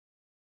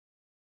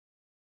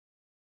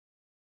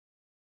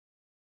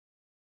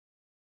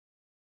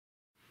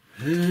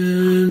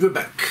And we're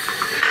back.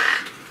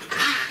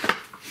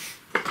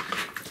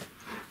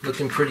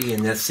 Looking pretty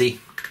Innessy.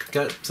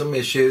 Got some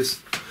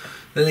issues.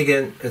 Then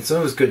again, it's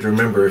always good to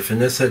remember if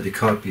Inness had to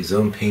copy his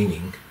own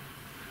painting,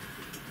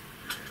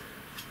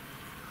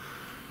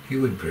 he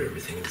wouldn't put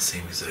everything in the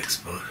same exact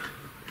spot.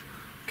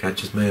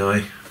 Catches my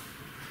eye.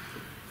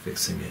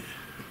 Fixing it.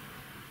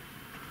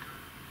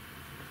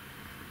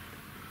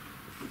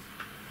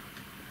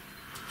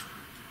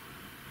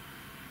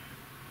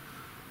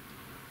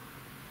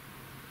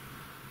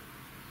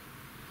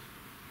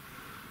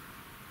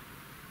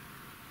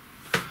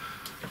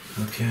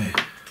 Okay.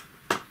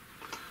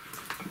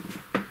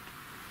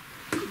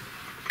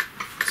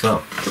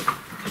 So,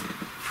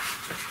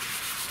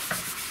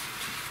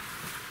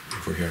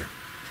 over here,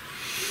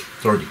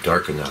 it's already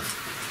dark enough.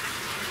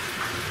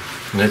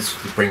 Let's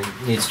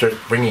start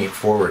bringing it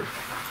forward.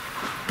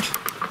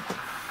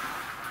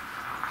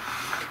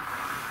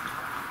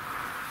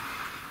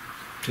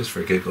 Just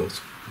for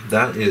giggles.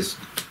 That is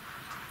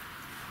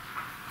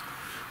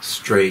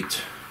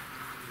straight.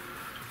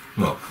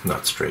 Well,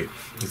 not straight.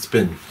 It's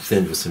been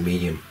thinned with some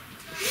medium.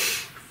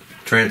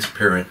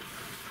 Transparent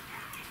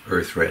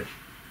earth red.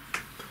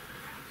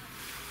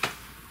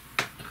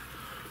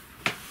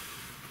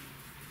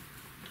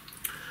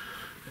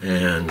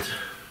 And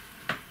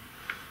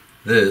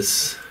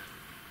this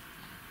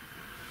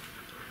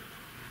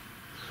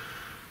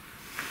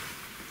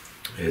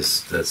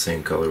is that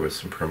same color with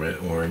some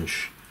permanent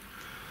orange.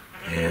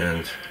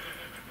 And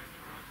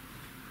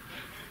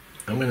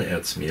I'm going to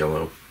add some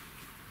yellow.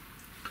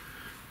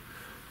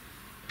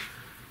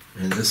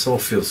 And this all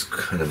feels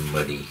kind of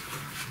muddy.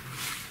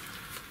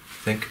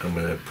 I think I'm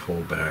going to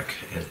pull back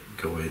and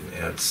go ahead and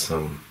add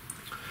some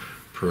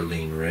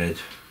perline red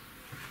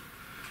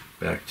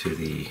back to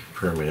the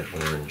permanent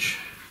orange.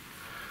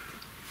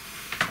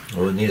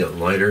 Well, I need it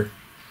lighter.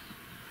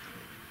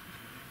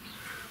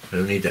 I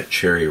don't need that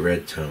cherry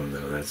red tone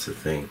though, that's the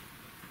thing.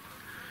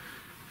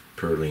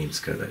 Perline's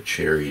got that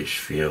cherryish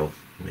feel.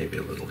 Maybe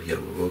a little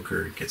yellow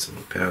ochre, get some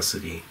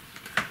opacity.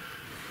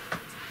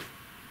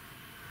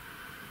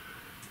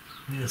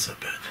 Yeah, it's not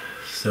bad.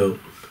 So,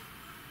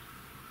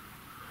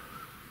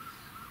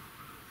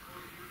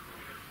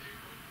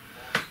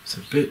 it's a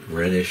bit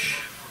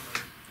reddish.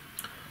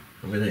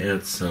 I'm going to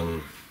add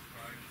some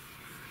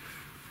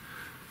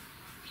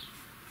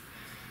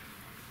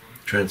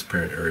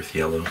transparent earth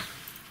yellow.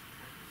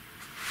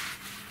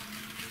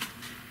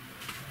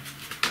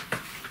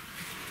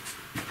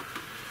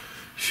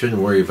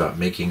 Shouldn't worry about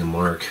making a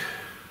mark.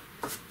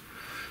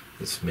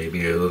 It's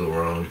maybe a little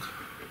wrong.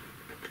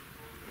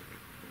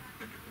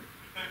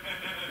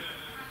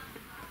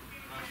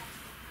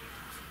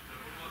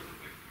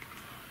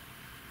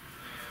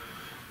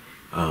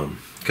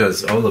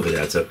 Because all of it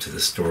adds up to the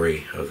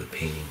story of the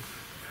painting.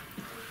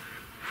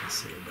 Let's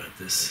see about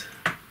this.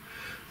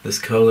 This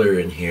color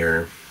in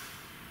here,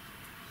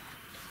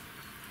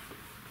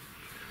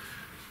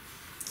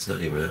 it's not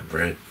even that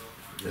bright.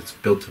 It's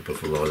built up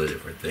of a lot of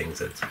different things.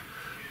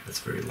 That's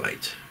very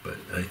light. But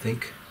I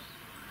think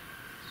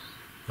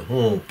the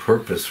whole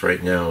purpose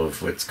right now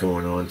of what's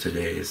going on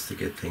today is to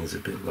get things a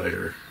bit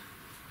lighter.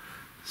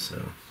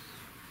 So.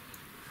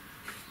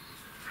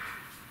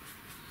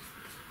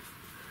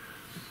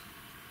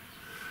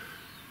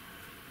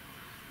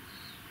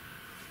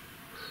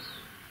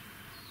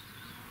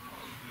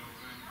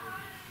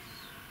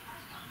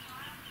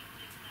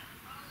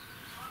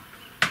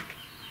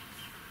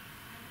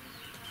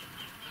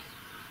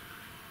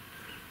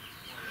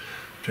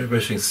 Dry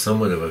brushing is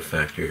somewhat of a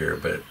factor here,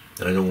 but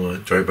I don't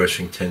want, dry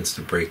brushing tends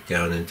to break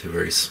down into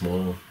very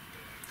small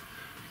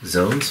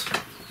zones,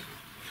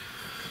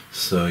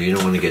 so you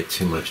don't want to get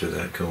too much of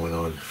that going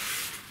on.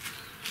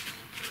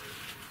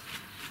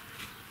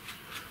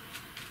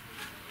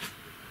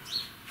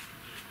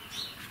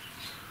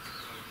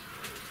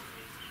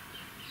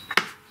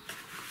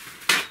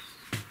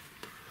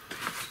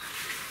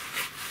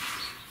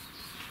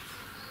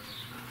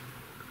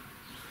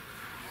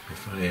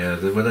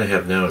 What I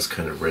have now is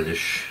kind of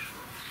reddish.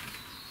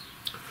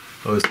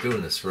 If I was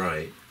doing this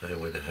right, I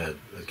would have had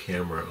a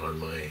camera on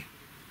my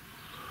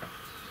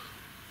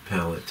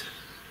palette.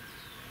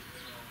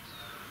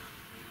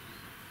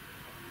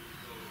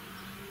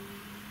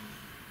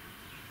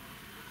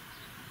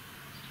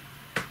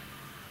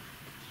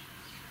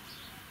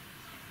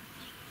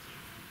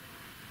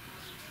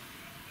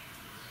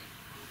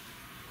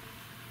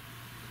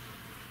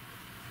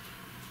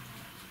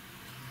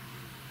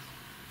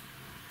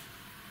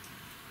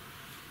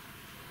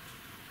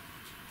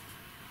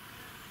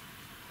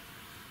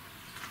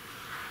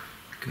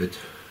 Good.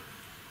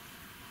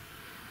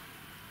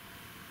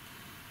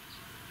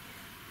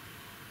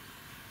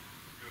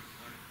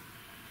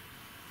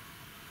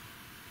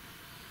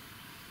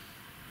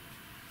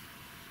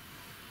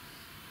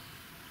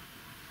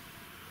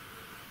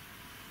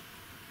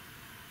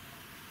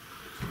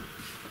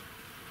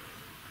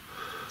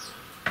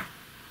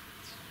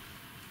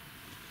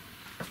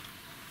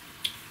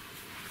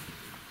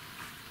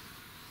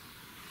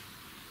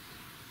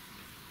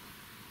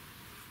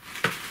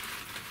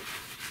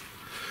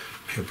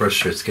 Your brush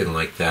starts getting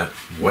like that,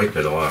 wipe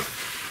it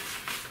off.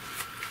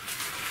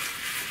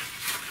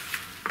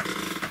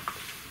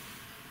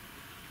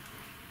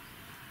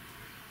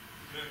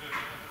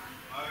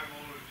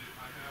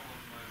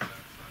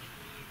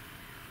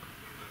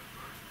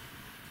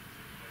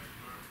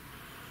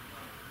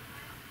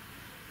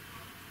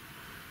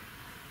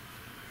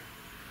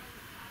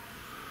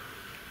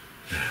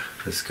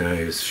 This guy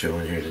is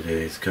showing here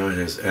today, he's got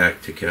his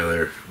act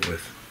together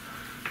with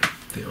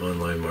the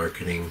online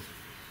marketing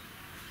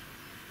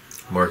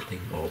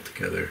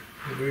altogether.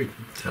 He's a very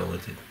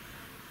talented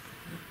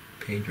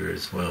painter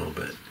as well,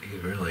 but he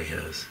really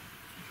has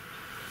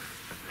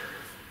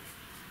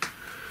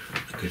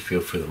a good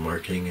feel for the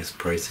marketing. His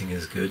pricing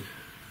is good.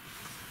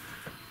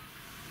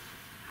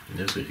 He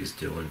knows what he's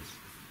doing.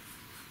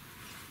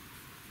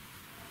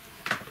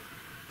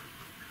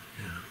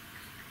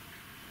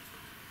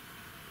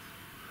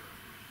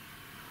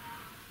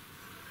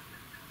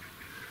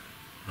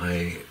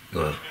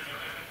 Well,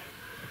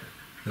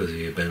 those of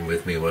you who've been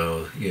with me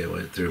while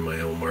went through my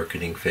own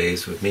marketing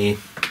phase with me.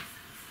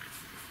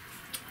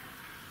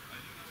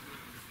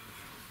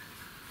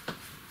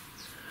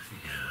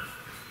 Yeah.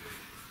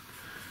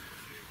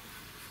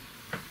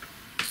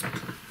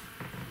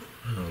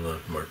 I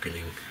love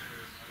marketing.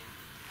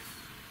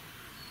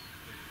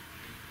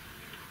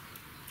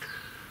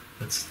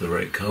 That's the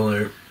right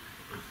color,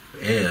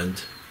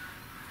 and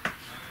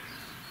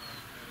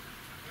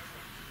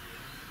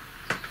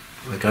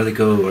I gotta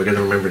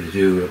remember to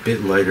do a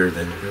bit lighter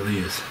than it really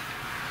is.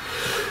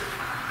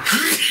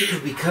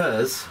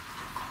 Because,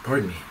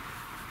 pardon me,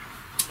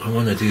 I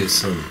want to do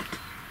some,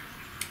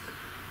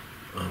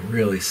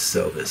 really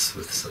sell this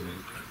with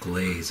some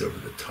glaze over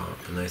the top.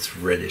 A nice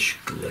reddish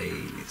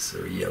glaze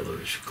or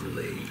yellowish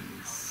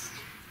glaze.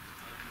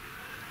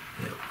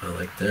 Yeah, I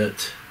like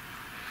that.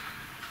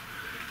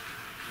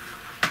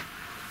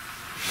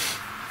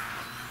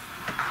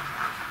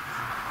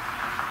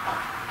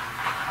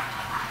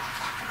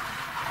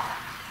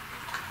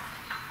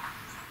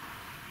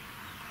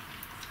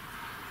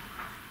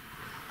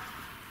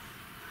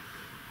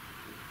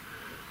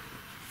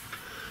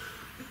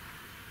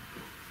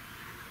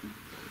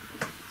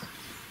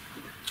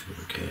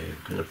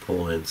 I'm going to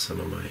pull in some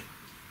of my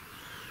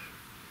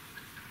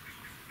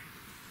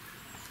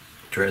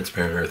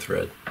transparent earth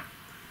red.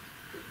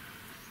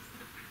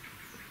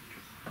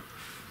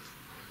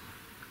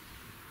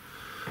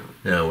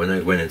 Now, when I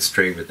went in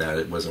straight with that,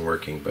 it wasn't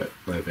working, but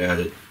I've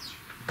added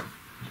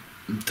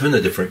a ton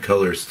of different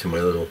colors to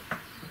my little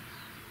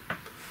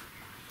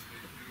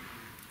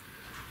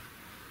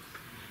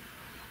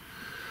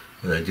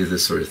when I do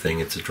this sort of thing,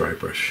 it's a dry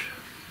brush.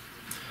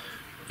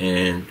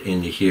 And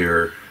into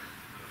here,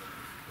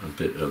 a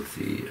bit of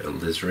the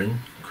alizarin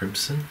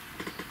crimson.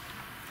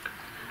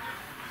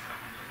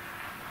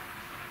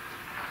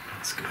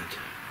 That's good.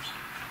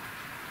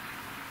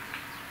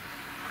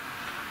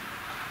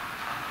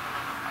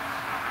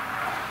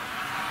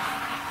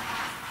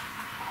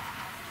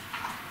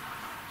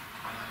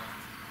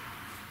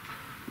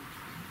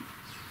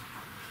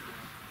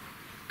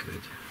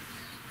 Good.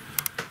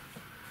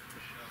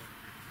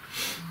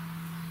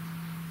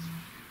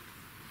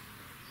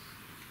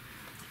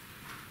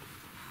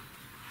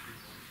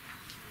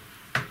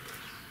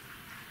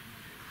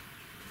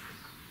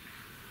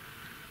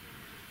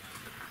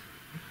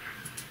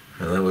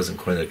 Now that wasn't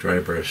quite a dry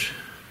brush.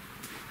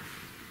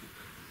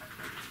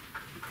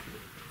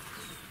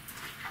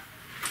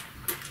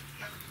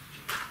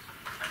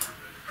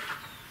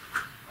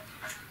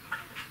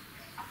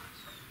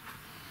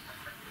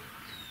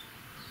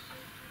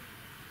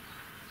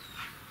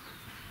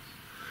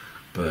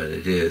 But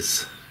it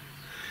is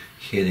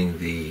hitting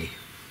the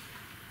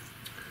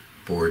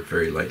board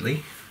very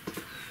lightly,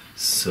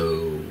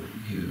 so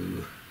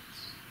you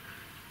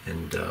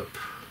end up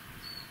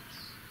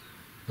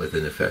with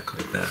an effect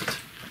like that,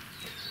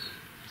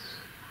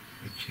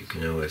 which you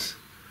can always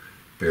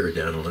bear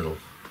down a little.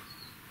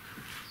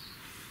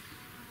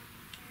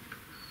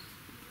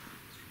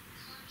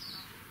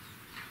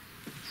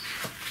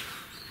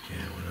 Yeah,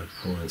 I want to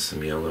pull in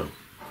some yellow,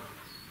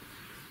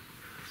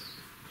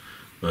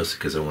 mostly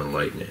because I want to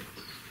lighten it.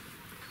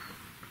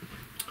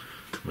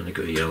 I'm going to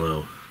go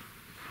yellow,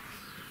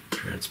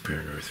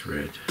 transparent earth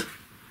red.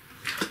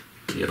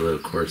 The yellow,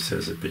 of course,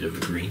 has a bit of a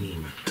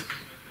greening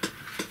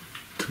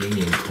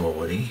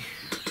quality.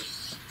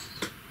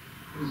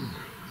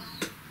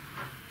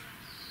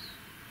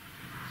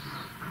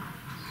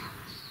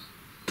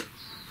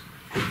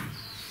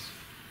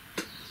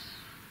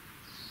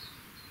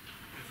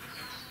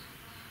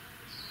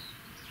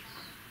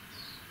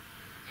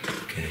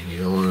 Okay, you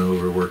don't want to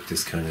overwork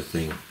this kind of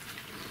thing.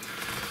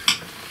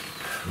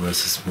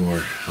 Unless it's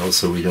more,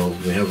 also we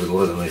have a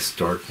lot of nice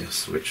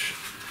darkness, which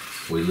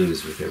we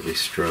lose with every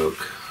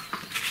stroke.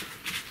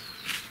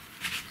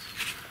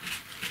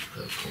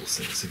 That pulls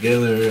things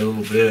together a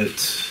little bit.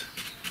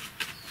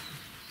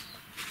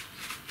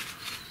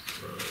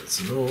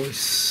 It's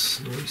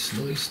noise.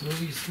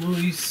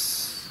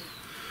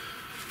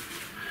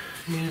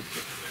 Yeah.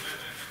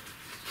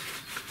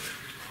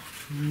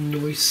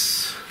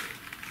 Noise.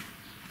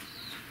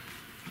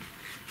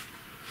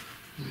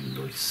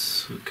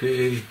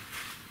 okay.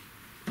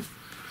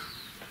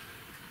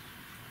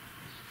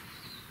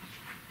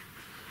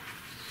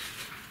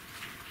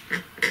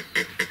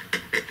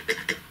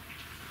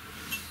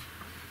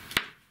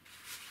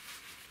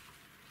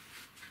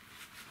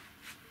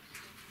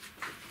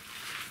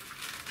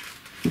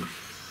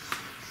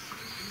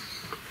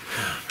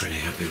 Pretty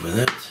happy with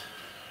it.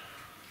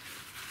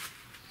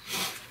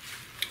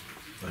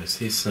 I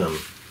see some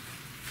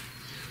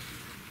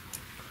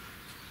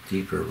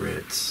deeper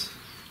reds.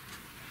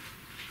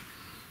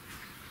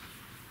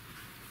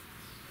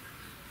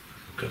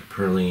 I've got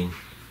perline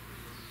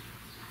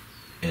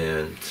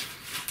and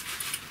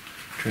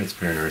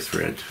transparent earth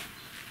red.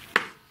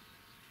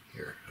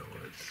 Here, I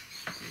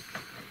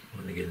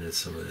want to get into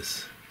some of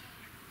this.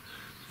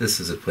 This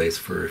is a place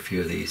for a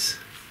few of these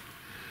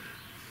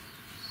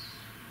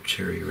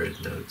cherry red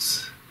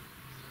notes.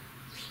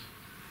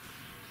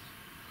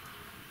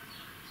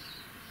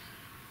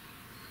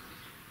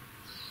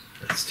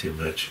 That's too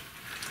much.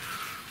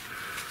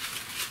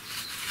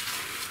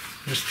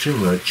 That's too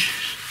much.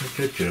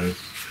 Okay, John.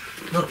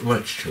 Not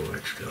much too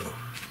much, though.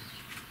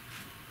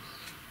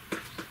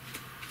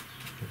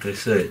 Like I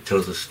said, it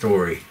tells a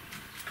story.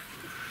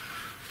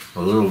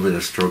 A little bit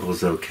of struggle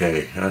is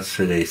okay. That's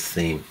today's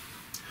theme.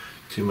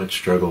 Too much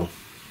struggle.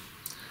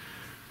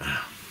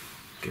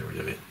 Get rid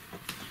of it.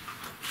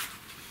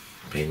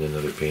 Paint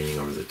another painting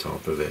over the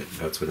top of it.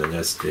 That's what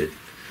Inness did.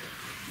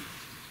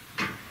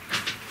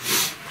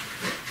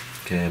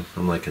 Okay,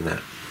 I'm liking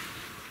that.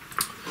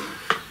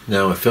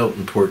 Now, it felt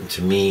important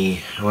to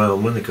me. Well,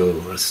 I'm going to go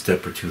a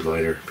step or two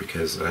lighter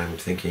because I'm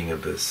thinking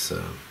of this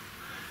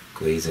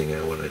glazing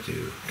I want to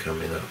do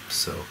coming up.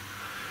 So,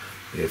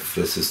 if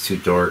this is too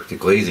dark, the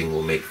glazing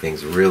will make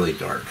things really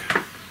dark.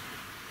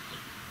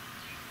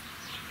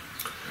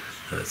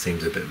 It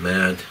seems a bit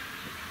mad,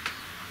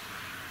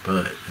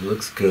 but it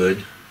looks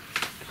good.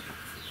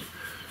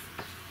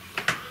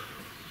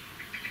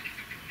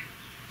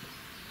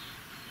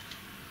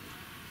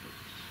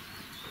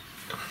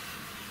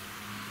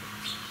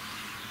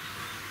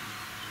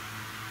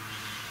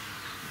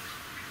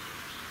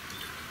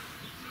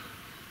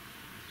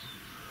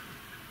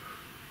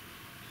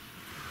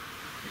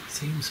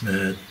 Seems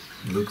mad,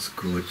 looks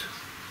good.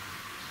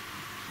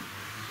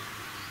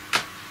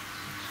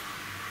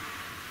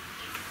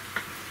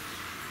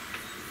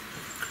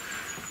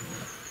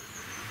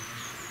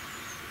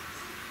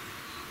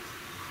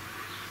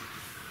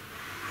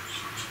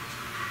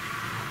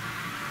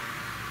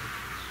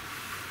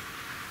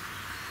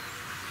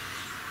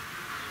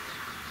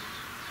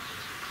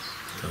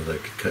 Sounds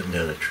like cutting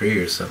down a tree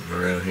or something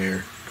around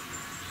here.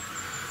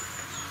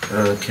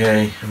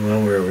 Okay,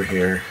 while we're over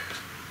here,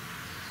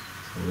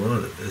 a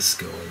lot of this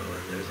going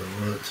on. There's a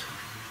lot.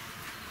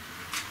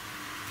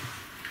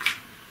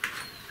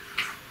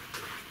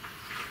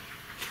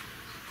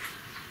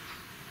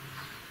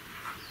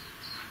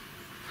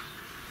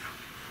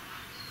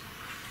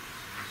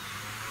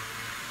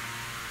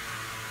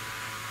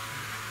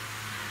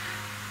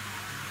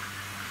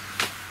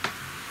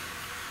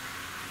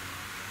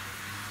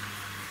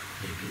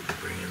 Maybe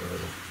bring in a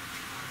little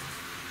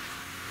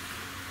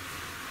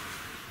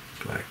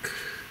black.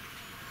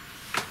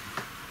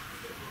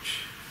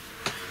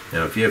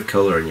 Now, if you have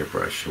color on your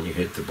brush and you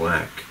hit the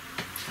black,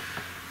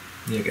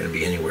 you're not going to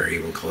be anywhere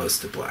even close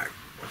to black.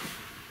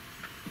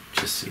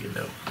 Just so you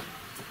know.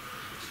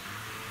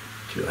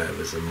 What you'll have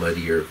is a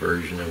muddier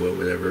version of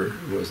whatever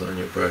was on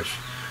your brush,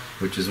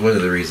 which is one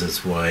of the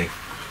reasons why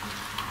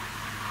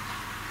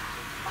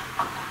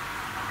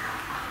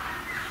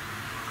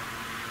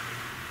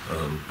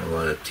a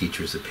lot of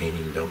teachers of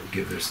painting don't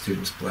give their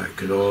students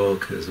black at all,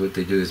 because what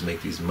they do is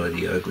make these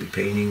muddy, ugly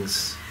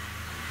paintings.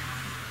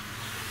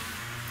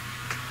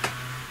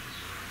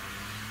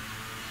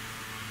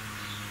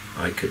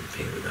 I couldn't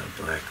paint without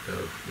black,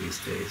 though,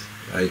 these days.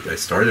 I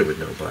started with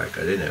no black.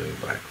 I didn't have any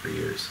black for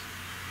years.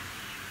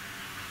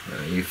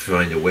 You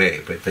find a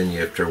way, but then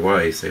after a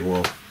while you say,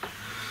 well,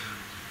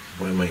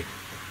 why am I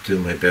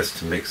doing my best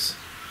to mix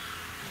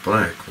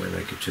black when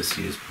I could just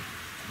use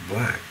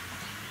black?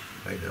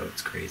 I know,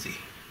 it's crazy.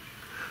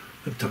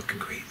 I'm talking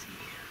crazy.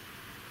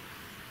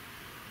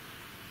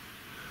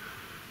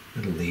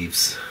 Little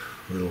leaves,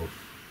 little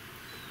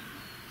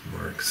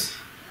marks.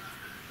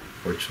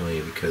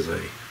 Fortunately, because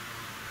I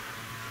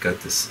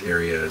got this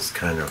area is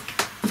kind of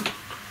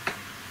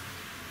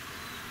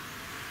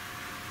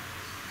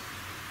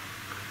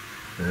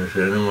I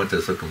don't want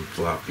this looking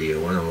floppy. I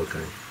want it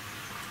looking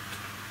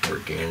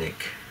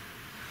organic.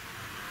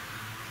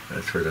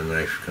 That's where the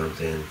knife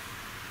comes in.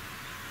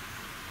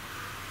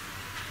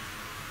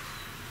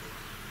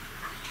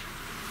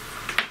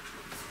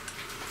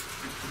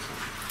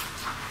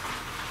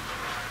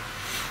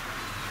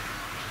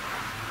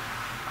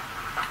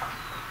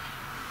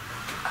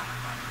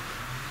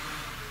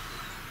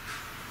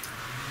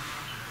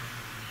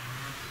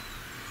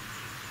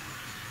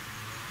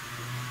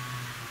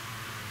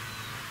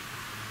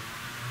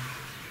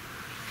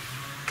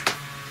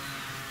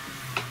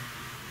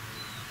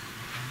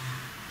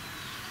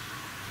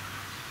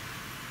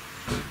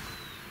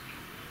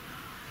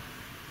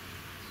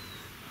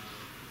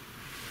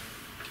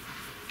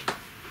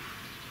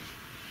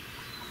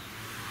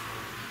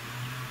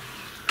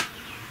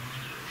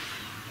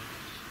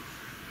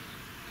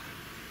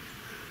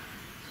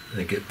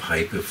 I get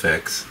pipe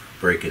effects.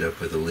 Break it up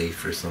with a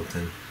leaf or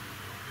something.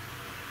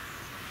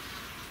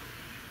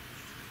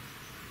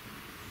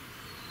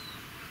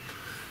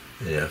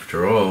 And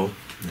after all,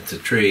 it's a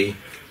tree.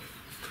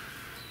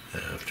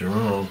 After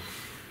all.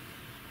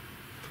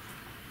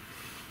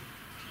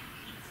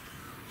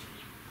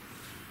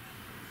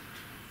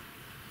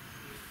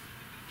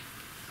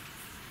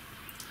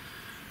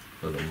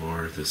 A little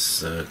more of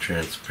this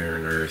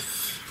transparent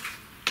earth.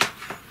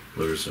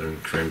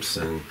 Alizarin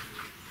crimson.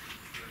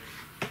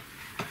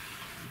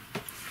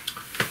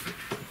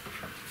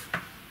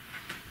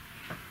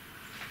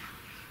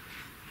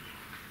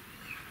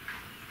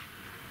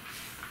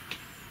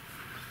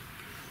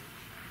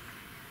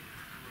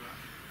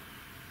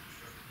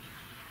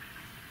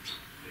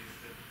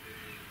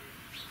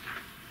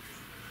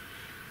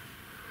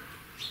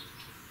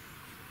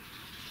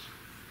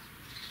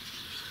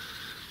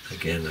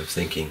 Again, I'm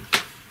thinking,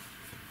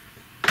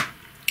 I'm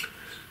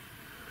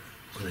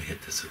going to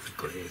hit this with the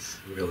glaze.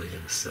 I'm really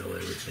going to sell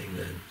everything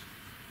then.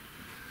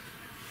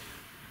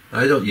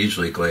 I don't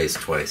usually glaze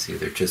twice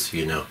either, just so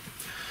you know.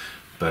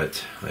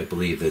 But I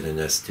believe that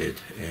Inness did,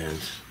 and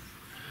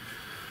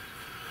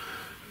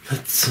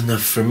that's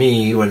enough for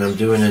me when I'm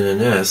doing an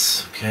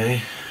Inness,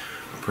 okay?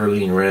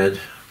 Perline red.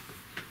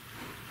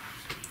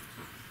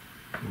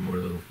 More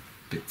little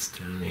bits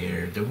down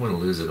here. Don't want to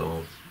lose it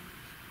all.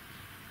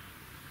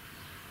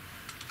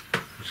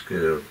 Just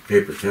get a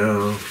paper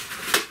towel.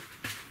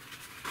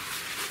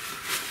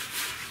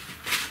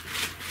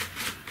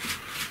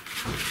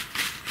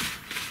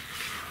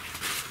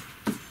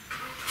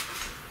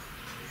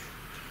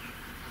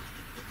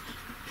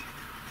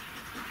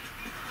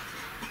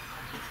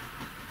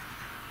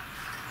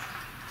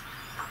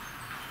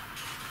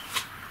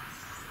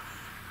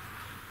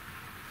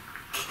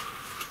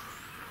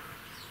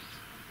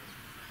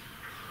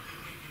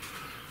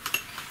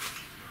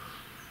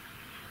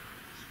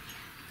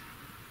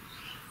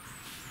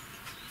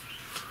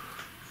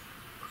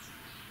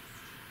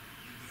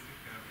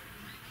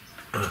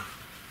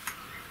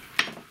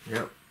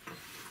 Yep.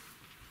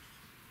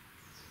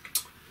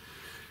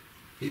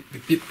 Beep,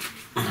 beep, beep.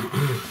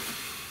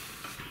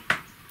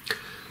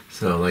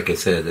 So, like I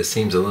said, this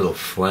seems a little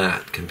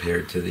flat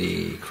compared to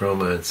the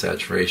chroma and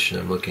saturation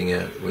I'm looking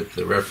at with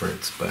the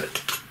reference,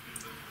 but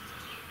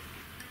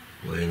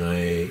when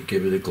I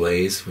give it a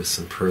glaze with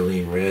some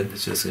perline red,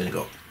 it's just going to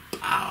go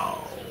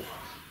pow.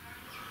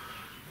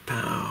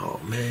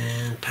 Pow,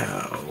 man,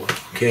 pow.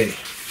 Okay.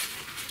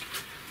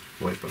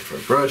 Wipe off our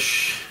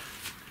brush.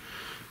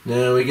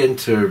 Now we get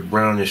into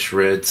brownish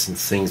reds and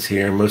things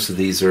here. Most of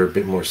these are a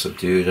bit more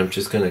subdued. I'm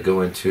just going to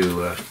go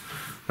into,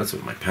 that's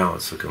what my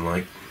palette's looking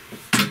like.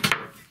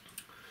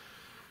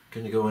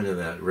 Going to go into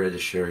that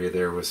reddish area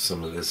there with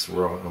some of this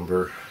raw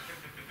umber.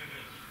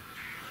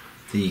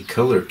 The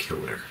color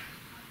killer.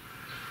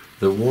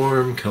 The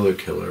warm color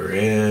killer.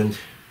 And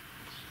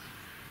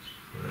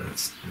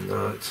that's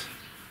not,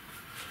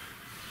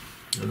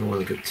 I don't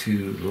want to go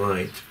too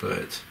light,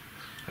 but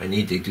I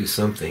need to do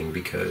something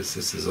because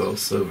this is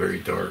also very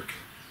dark.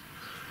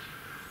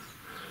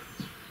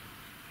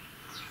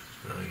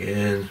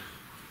 Again,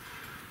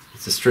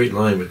 it's a straight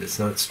line, but it's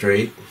not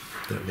straight.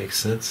 If that makes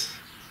sense.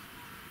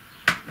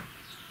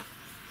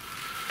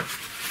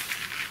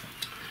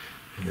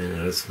 And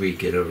then as we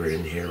get over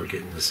in here, we're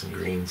getting to some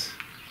greens.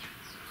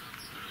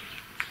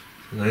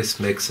 A nice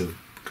mix of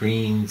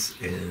greens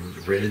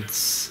and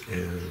reds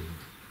and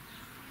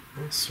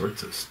all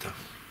sorts of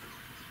stuff.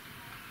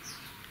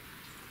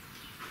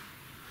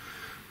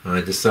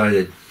 I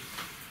decided,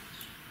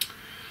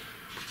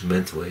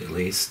 mentally at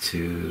least,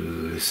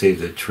 to save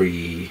the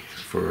tree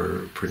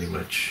for pretty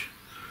much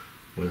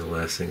one of the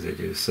last things I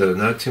do. So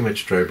not too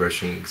much dry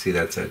brushing. You can see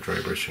that's that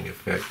dry brushing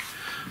effect.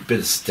 A bit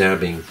of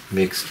stabbing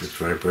mixed with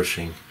dry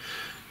brushing.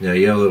 Now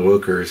yellow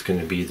ochre is going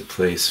to be the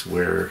place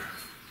where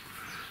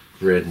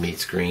red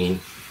meets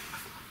green.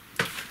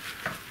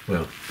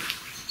 Well,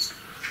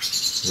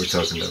 we're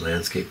talking about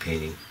landscape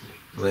painting.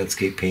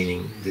 Landscape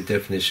painting, the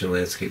definition of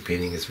landscape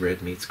painting is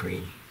red meets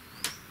green.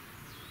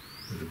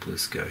 The blue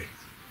sky.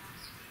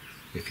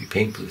 If you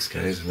paint blue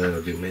skies, and I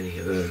don't do many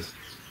of those.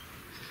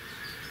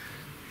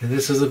 And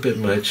this is a bit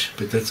much,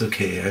 but that's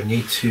okay. I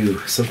need to,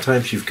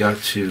 sometimes you've got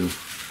to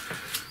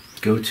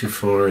go too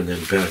far and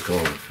then back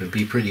off. It'd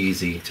be pretty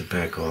easy to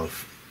back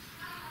off.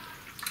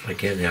 I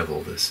can't have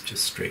all this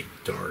just straight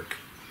dark.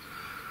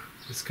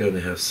 It's got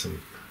to have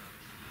some,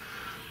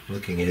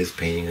 looking at his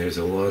painting, there's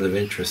a lot of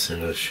interest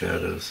in those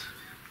shadows.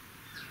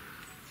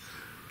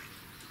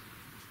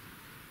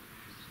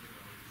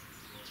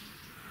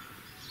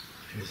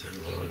 Here's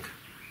that log.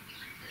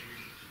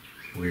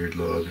 Weird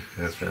log,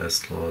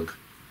 half-assed log.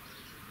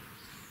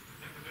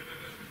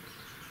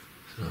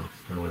 So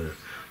I want to.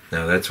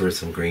 Now that's where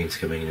some green's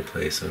coming into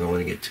place. I don't want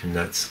to get too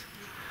nuts.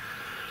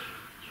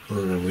 A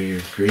lot of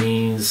weird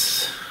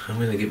greens. I'm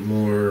going to get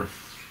more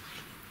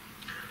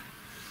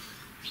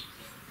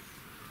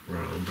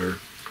raw umber.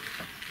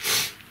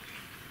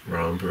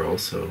 Raw umber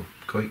also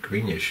quite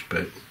greenish,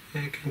 but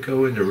it can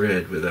go into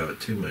red without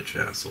too much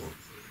hassle.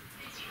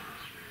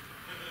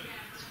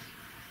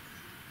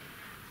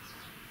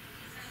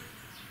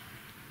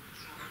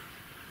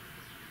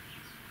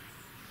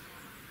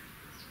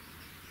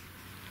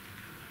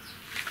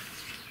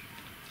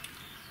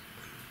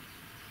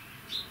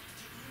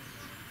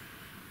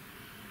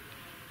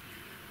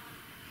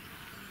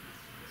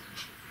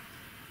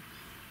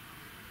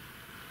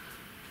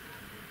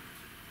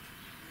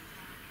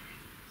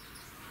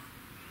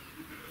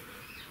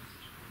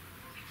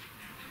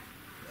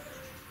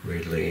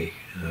 weirdly,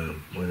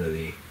 one of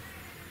the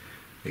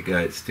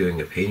guy that's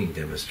doing a painting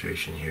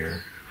demonstration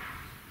here,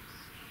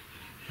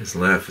 his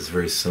laugh is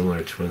very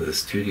similar to one of the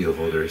studio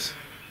holders.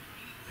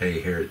 Yeah,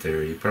 you hear it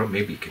there. You probably,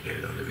 maybe you can hear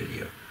it on the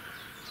video.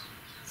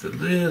 It's a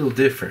little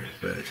different,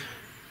 but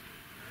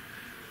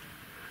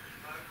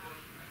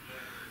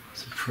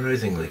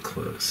surprisingly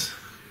close.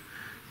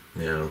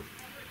 Now,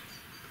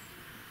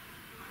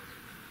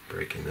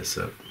 breaking this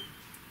up.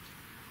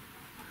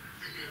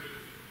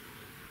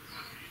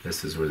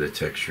 This is where the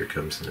texture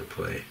comes into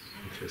play.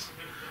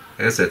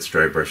 I guess that's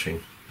dry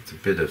brushing. It's a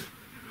bit of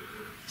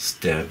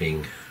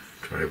stabbing,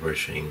 dry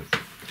brushing.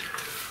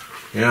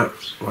 Yeah,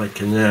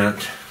 liking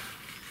that.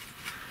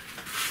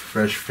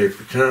 Fresh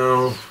paper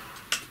towel.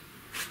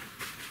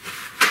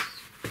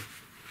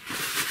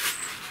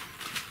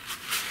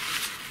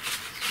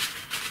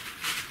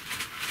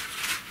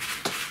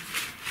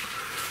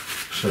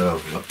 So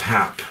a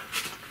pap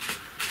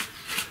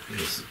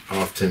is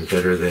often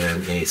better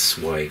than a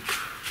swipe.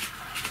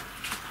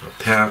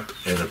 A pap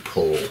and a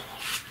pull.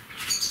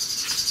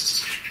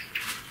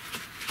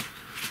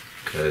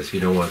 Because you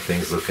don't want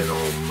things looking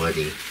all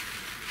muddy.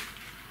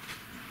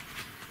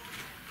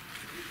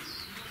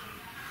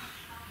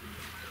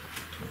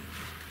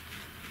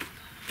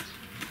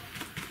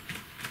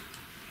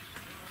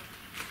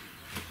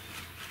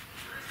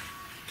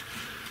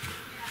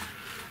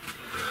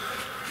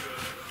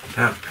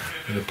 Pap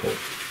and a pull.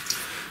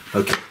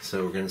 Okay,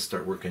 so we're going to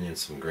start working in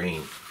some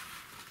green.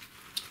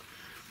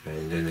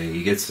 And then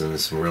you get some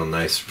real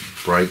nice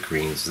bright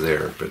greens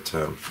there, but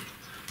I'm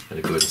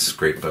going to go ahead and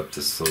scrape up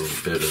this little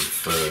bit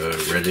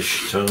of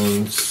reddish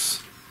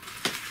tones.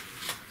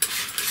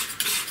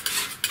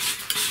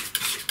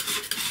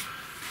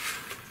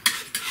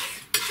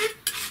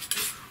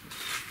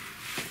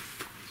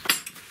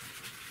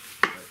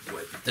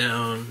 Wipe it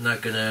down.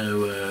 Not going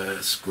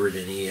to squirt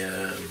any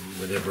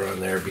whatever on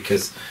there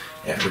because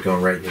yeah, we're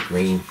going right in the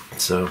green.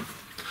 So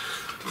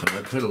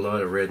I put a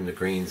lot of red in the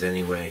greens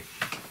anyway.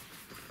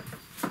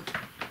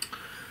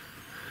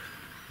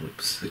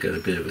 Oops, they got a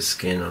bit of a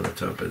skin on the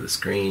top of the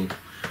screen.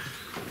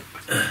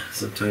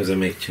 Sometimes I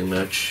make too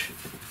much.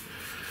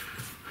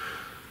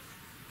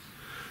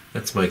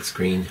 That's Mike's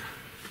green.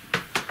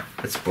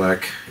 That's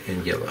black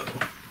and yellow.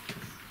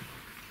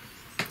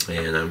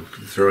 And I'm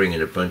throwing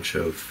in a bunch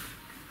of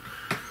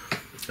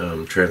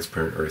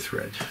transparent earth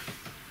red.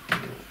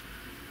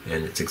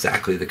 And it's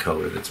exactly the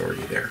color that's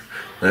already there.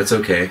 That's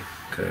okay,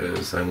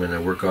 because I'm going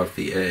to work off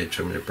the edge.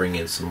 I'm going to bring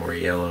in some more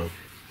yellow.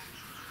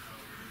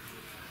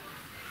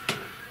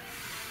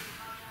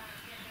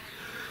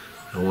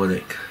 I want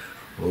it.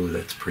 Oh,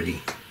 that's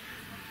pretty.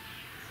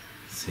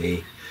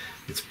 See,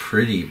 it's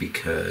pretty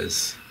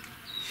because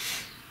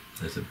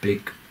there's a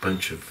big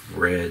bunch of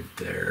red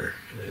there.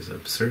 There's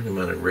a certain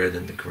amount of red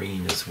in the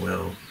green as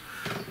well.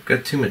 I've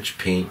got too much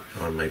paint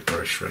on my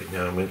brush right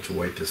now. I'm going to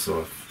wipe this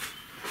off.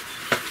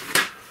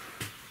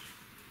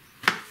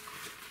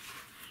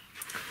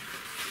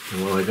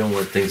 Well, I don't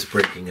want things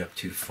breaking up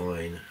too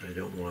fine. I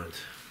don't want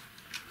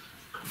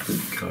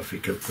coffee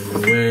cup in the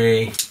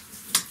way.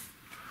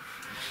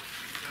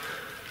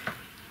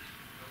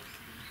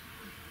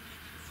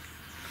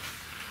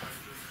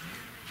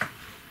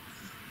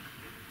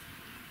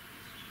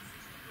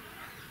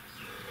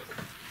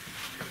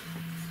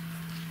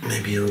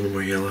 Maybe a little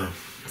more yellow.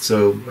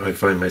 So I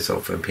find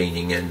myself I'm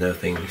painting and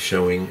nothing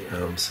showing,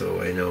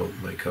 so I know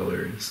my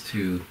color is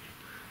too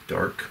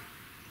dark.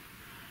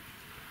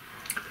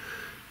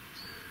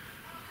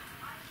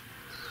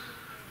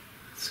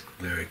 It's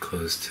very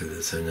close to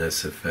this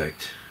Inness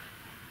effect.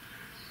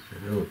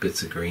 And little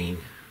bits of green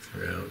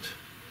throughout.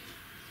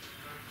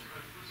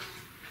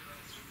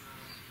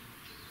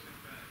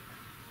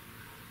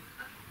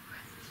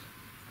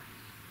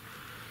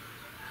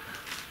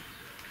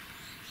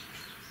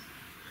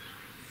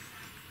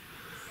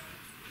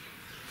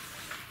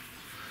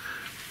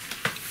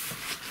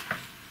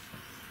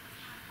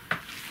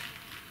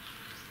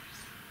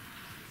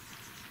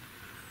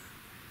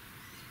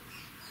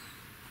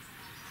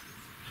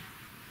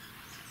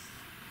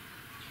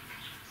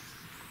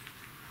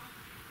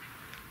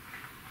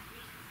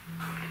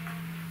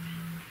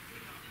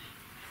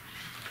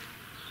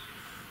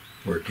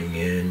 Working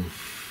in.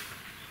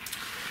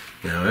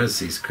 Now as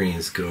these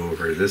greens go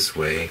over this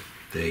way,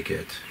 they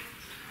get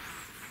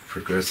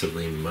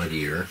progressively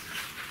muddier.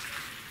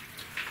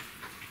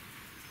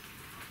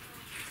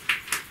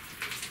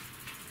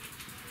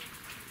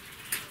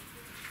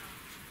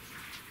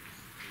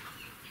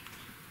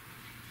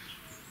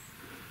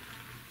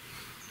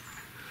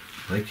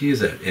 I like to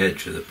use that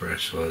edge of the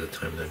brush a lot of the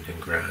time when I'm doing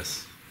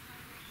grass.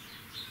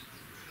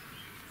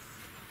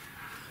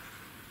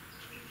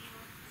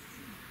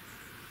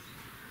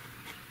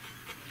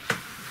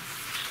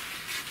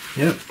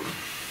 Yep,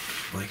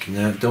 liking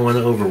that. Don't want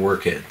to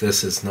overwork it.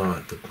 This is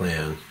not the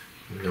plan.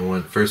 You don't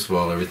want, first of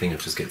all, everything will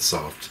just get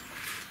soft.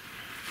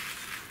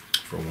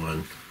 For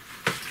one.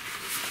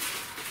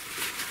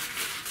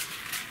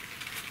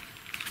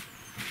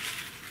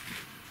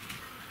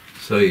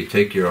 So you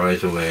take your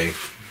eyes away,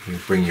 you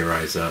bring your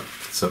eyes up.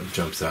 something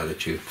jumps out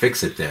at you,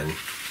 fix it then.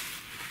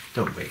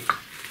 Don't wait.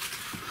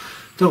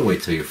 Don't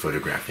wait till you're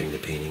photographing the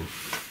painting.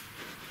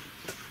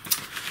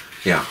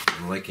 Yeah,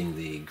 I'm liking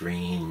the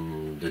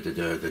green.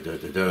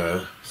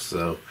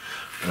 So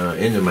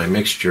into my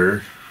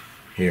mixture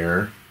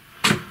here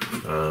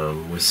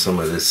with some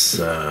of this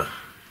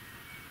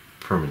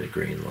permanent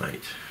green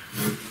light.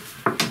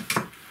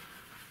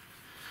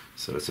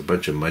 So it's a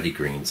bunch of muddy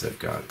greens I've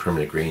got.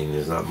 Permanent green,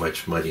 there's not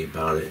much muddy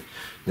about it.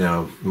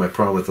 Now, my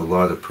problem with a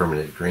lot of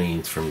permanent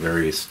greens from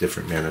various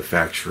different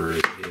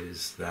manufacturers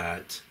is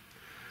that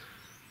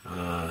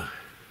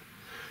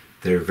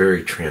they're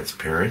very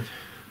transparent.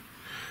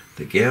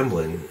 The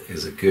Gamblin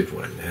is a good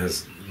one. It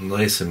has a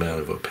nice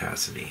amount of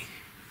opacity.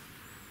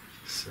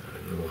 So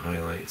little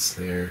highlights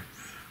there.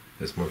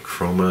 There's more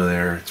chroma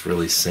there. It's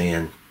really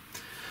saying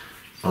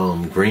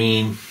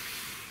green.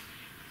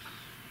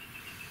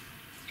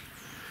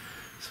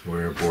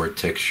 Where board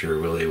texture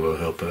really will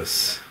help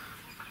us.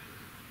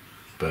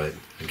 But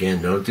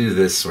again, don't do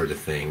this sort of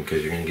thing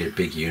because you're going to get a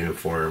big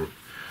uniform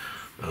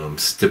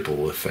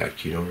stipple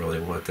effect. You don't really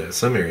want that.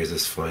 Some areas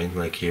is fine,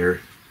 like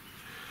here,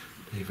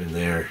 even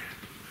there.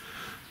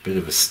 Bit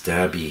of a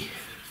stabby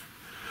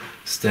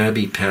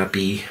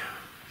pappy.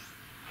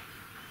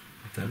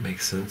 If that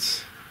makes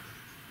sense.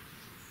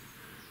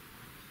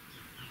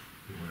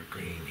 More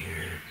green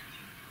here.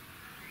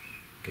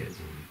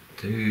 Getting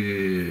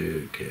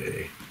too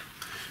okay.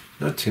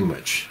 Not too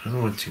much. I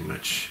don't want too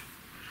much.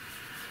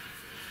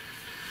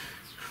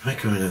 I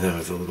might go into that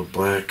with a little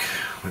black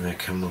when I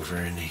come over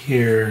into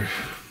here.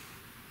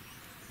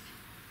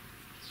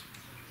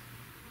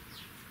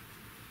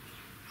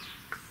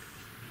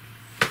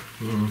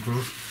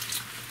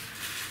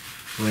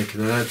 Like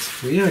that.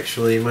 We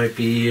actually might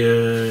be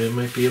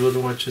able to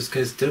watch this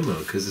guy's demo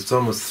because it's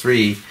almost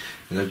 3,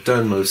 and I've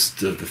done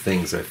most of the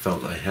things I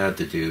felt I had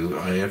to do.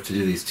 I have to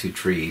do these 2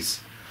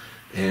 trees.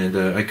 And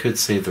I could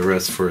save the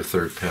rest for a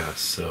 3rd pass,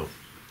 so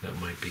that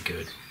might be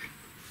good.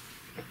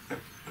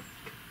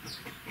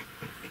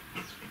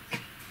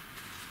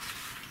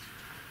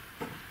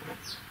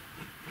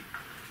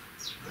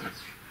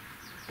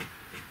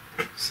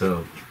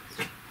 So,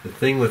 the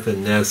thing with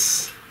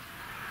Inness,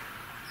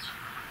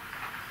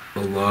 a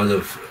lot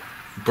of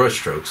brush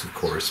strokes, of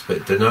course,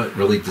 but they're not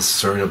really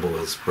discernible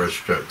as brush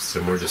strokes.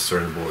 They're more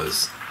discernible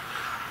as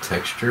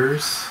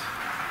textures.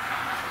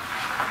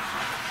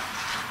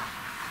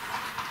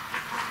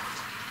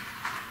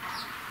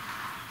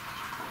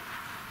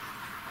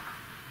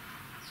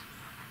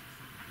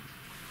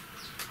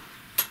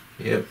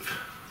 Yep,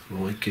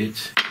 like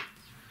it.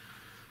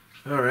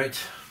 Alright.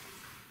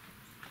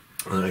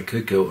 I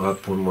could go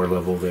up one more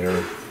level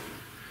there.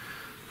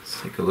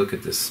 Let's take a look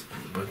at this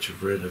bunch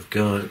of red I've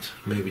got.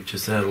 Maybe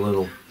just add a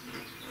little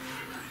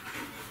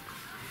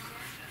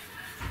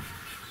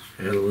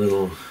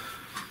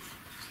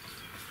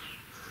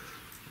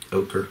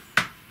ochre.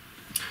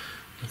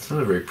 It's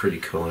not a very pretty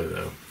color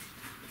though.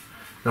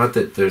 Not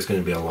that there's going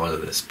to be a lot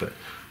of this, but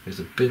there's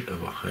a bit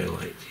of a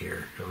highlight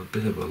here. A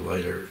bit of a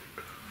lighter.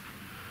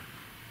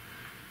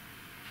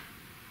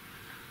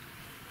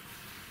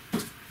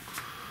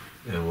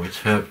 And what's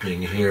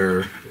happening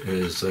here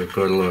is I've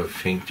got a lot of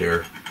pink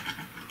there.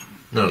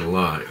 Not a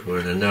lot,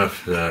 but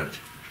enough that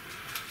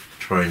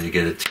trying to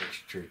get a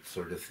textured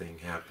sort of thing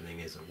happening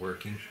isn't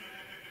working.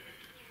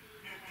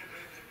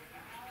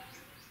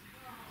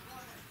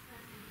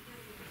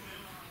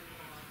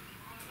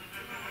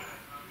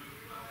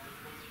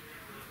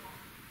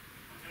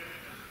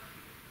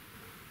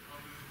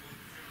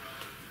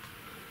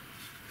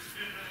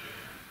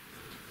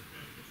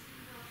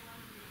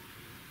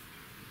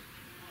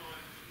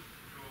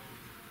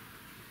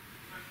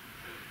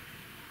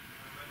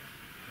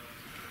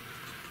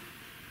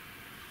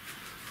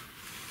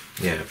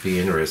 Yeah, it'd be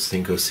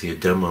interesting. Go see a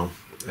demo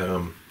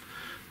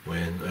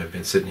when I've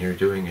been sitting here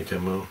doing a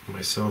demo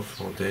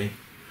myself all day.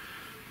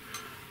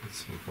 Let's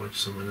see, watch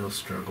someone else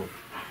struggle.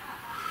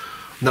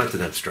 Not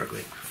that I'm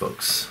struggling,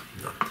 folks.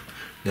 Not.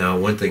 Now,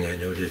 one thing I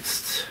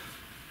noticed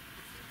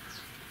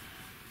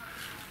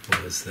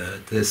was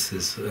that this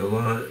is a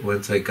lot.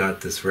 Once I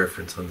got this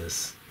reference on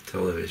this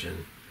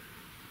television,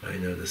 I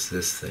noticed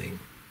this thing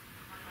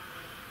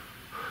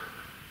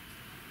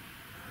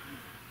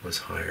was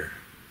higher.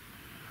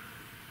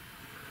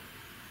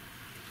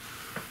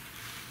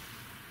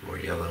 More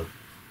yellow,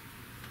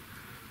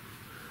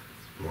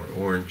 more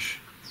orange,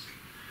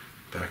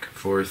 back and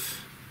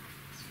forth,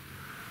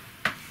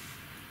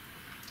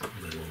 a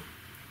little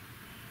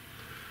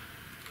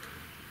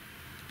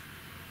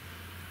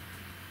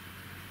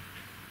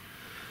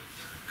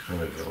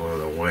kind of a lot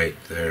of white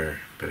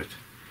there, but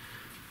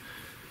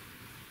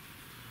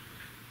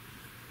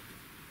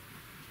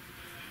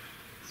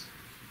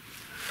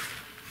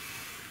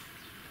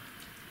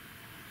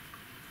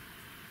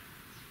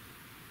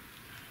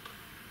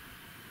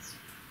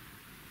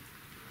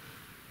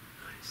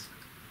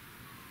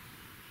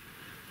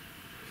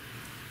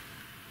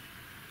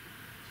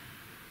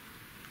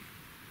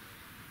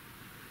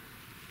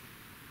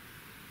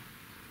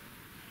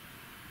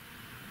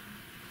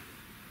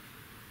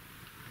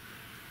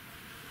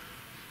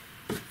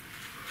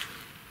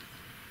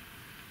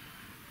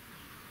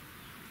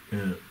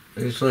Yeah, I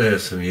usually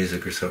have some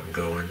music or something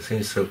going. It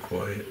seems so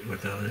quiet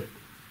without it.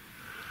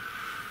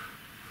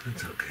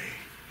 That's okay.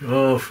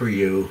 All for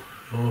you.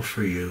 All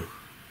for you,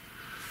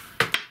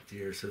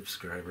 dear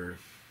subscriber.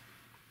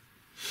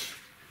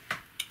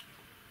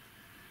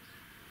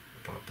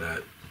 Pop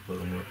that. A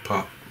little more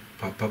pop.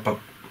 Pop, pop, pop.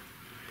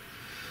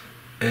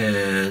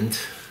 And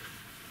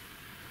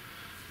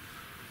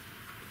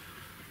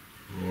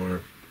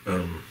more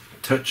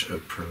touch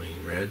of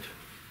Perlene red.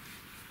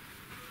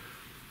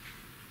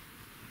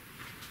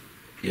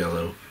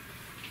 Yellow.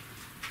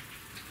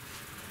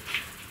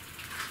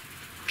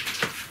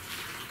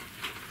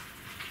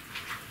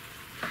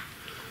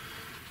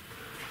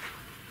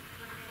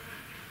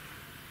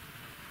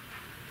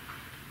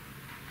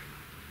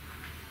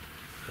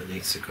 It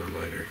needs to go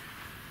lighter.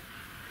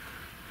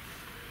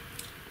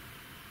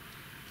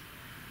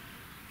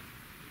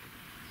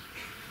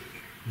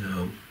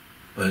 No,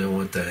 I don't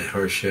want that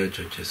harsh edge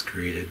I just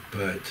created,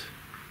 but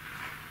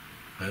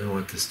I don't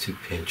want this too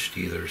pinched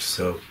either,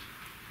 so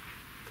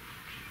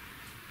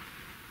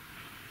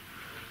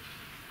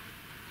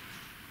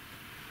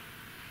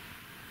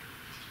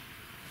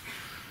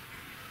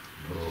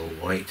a little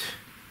white.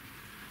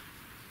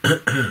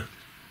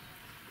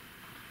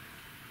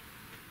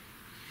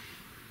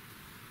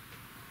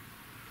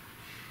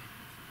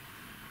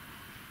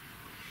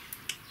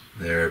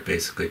 There,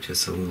 basically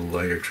just a little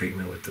lighter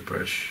treatment with the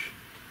brush.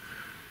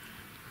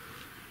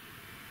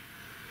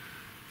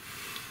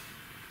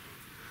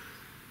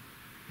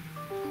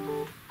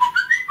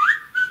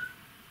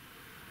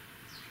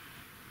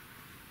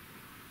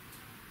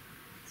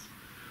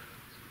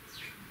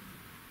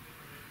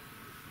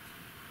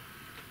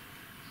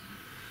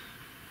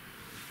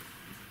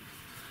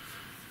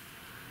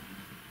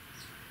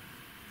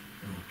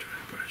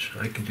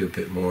 I can do a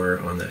bit more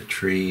on that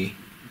tree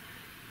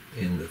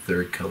in the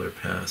third color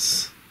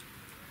pass.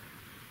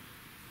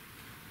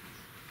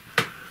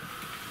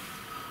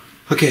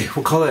 Okay,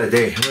 we'll call that a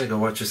day. I'm gonna go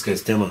watch this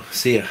guy's demo.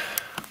 See ya.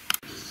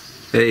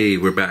 Hey,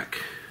 we're back.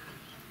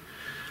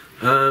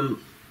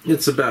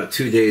 It's about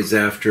 2 days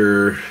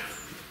after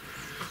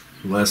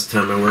last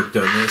time I worked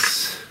on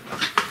this.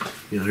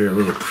 You'll hear a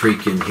little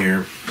creak in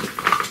here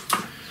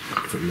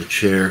from the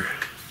chair.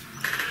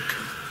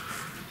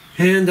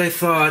 And I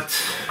thought,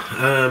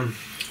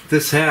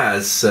 this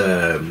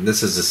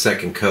is the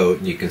second coat,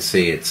 and you can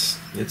see it's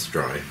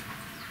dry.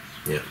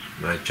 Yeah,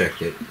 I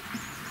checked it.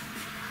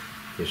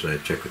 Usually I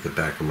check with the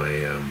back of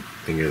my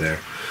finger there.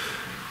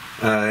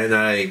 And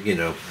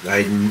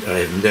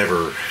I've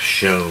never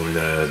shown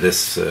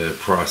this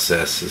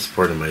process as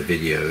part of my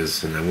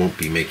videos, and I won't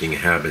be making a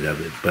habit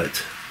of it,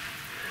 but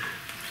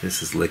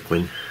this is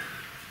liquid.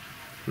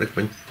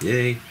 Liquid,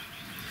 yay.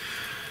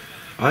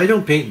 I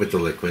don't paint with the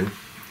liquid,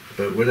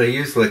 but what I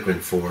use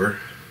liquid for,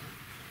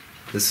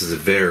 this is a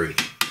very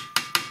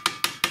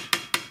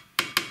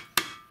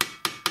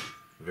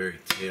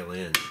tail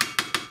end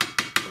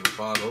of a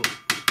bottle.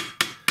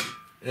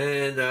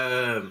 And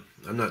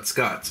I'm not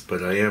Scots,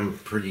 but I am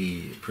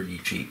pretty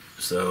cheap,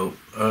 so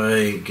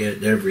I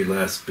get every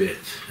last bit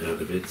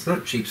out of it. It's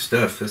not cheap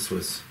stuff. This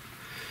was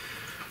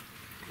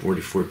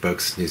 44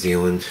 bucks New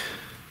Zealand.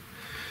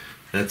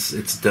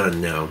 It's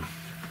done now.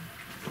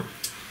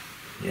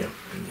 Yeah,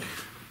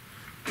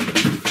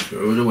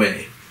 throw it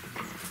away.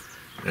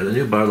 And the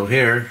new bottle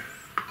here.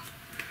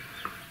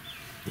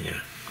 Yeah.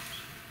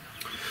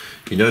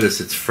 You notice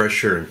it's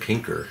fresher and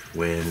pinker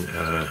when.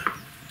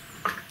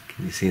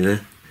 Can you see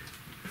that?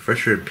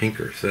 Fresher and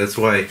pinker. So that's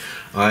why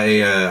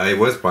I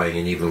was buying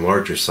an even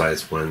larger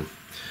size one.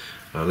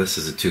 This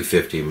is a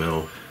 250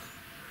 ml,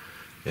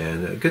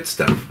 and good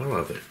stuff. I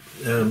love it.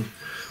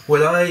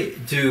 What I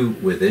do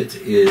with it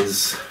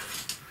is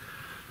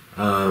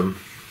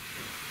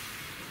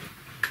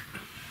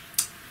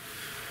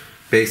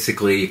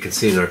basically, you can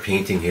see in our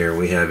painting here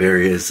we have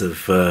areas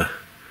of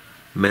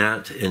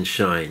matte and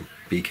shine,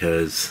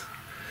 because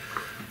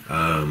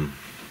the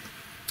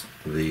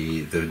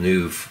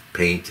new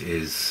paint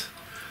is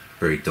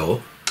very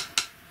dull,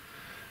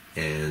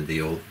 and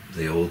the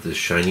old is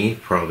shiny,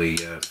 probably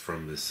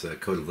from this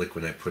coat of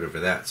liquid I put over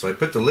that. So I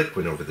put the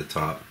liquid over the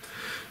top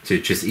to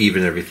just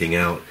even everything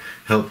out,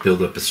 help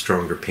build up a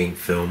stronger paint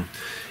film.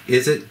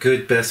 Is it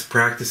good best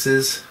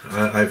practices?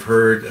 I've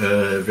heard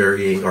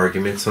varying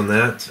arguments on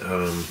that.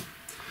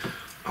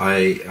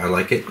 I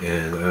like it,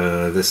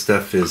 and this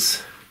stuff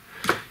is,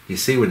 you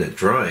see when it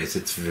dries,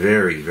 it's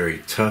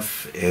very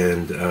tough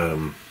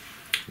and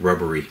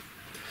rubbery.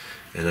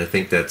 And I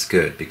think that's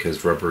good,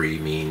 because rubbery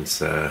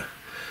means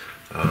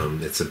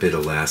it's a bit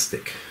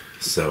elastic.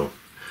 So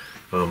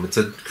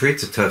it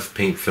creates a tough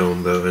paint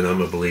film though, and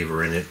I'm a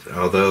believer in it.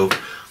 Although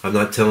I'm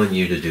not telling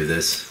you to do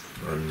this,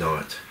 I'm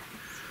not.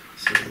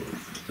 So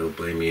don't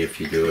blame me if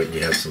you do it and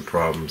you have some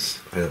problems.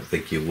 I don't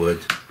think you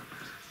would,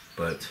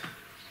 but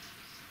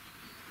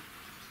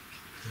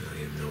I don't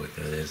even know what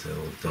that is, that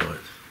little dot.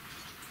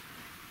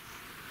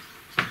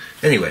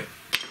 Anyway,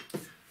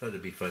 thought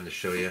it'd be fun to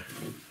show you.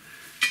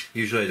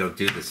 Usually I don't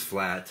do this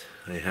flat.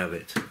 I have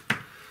it,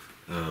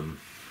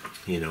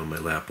 my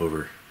lap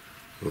over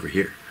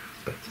here.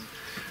 But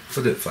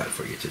We'll do it flat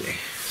for you today.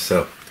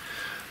 So,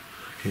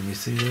 can you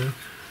see that?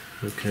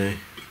 Okay.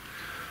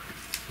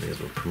 Maybe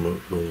we'll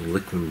promote the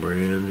liquid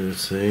brand,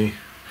 let's see.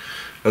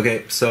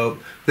 Okay, so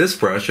this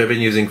brush I've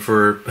been using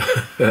for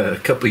a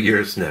couple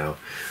years now,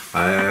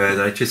 and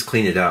I just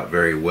clean it out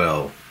very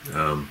well.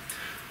 You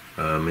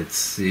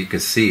can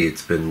see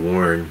it's been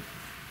worn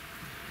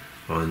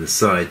on the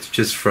sides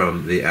just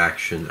from the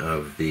action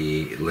of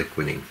the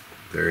liquiding.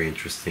 Very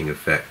interesting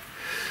effect.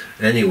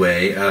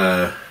 Anyway,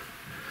 I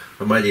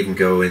might even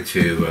go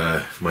into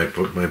my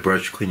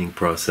brush cleaning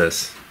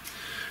process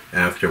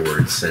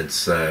afterwards,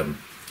 since I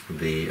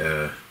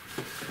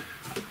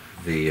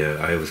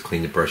always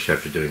clean the brush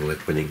after doing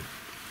liquiding.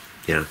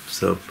 Yeah,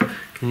 so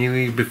can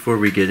you, before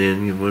we get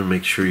in, you want to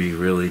make sure you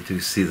really do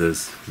see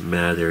those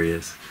matte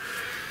areas.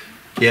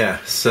 Yeah,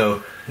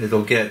 so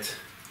it'll get,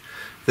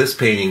 this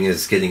painting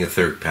is getting a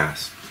third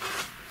pass.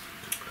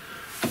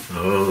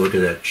 Oh, look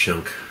at that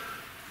chunk.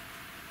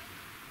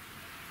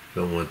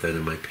 Don't want that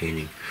in my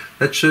painting.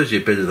 That shows you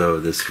a bit of, though,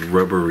 this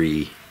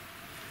rubbery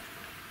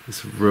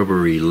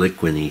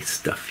liquidy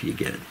stuff you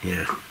get.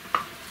 Yeah.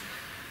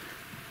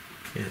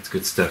 Yeah, it's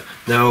good stuff.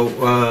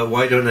 Now,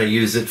 why don't I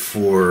use it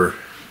for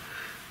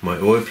my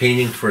oil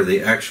painting? For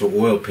the actual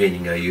oil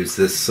painting, I use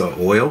this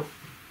oil.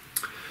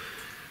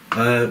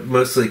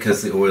 Mostly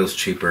because the oil's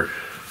cheaper.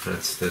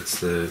 That's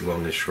the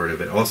long and short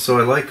of it. Also,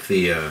 I like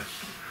the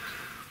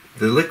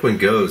liquid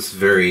goes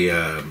very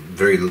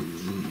very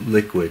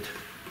liquid.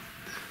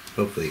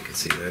 Hopefully you can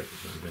see that.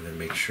 I'm going to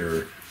make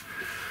sure.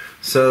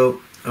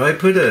 So I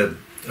put you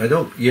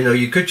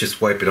could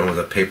just wipe it on with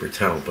a paper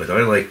towel, but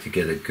I like to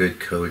get a good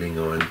coating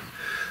on.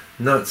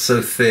 Not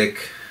so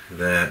thick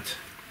that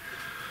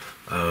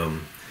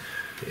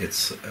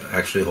it's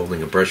actually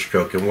holding a brush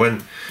stroke. And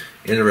one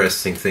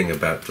interesting thing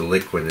about the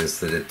liquid is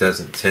that it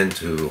doesn't tend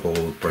to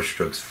hold brush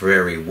strokes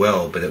very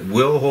well, but it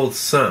will hold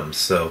some.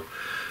 So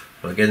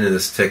I'll get into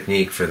this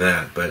technique for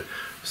that. But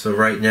so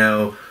right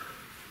now,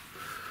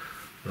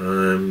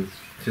 I'm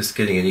just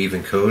getting an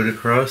even coat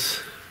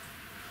across.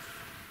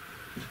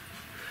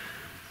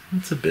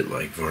 It's a bit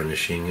like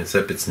varnishing,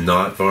 except it's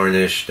not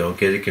varnish. Don't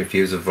get it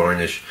confused with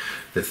varnish.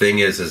 The thing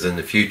is in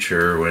the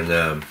future, when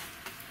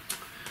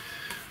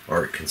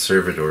art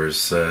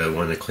conservators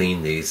want to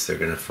clean these, they're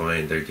going to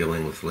find they're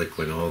dealing with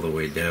liquid all the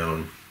way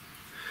down.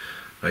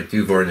 I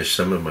do varnish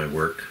some of my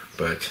work,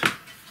 but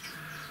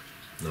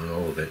not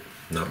all of it,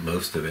 not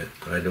most of it.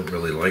 I don't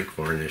really like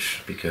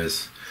varnish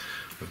because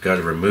I've got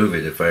to remove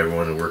it if I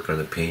want to work on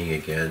a painting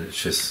again.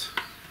 It's just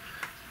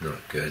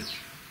not good.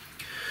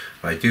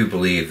 I do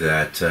believe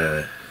that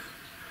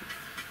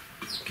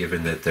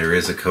given that there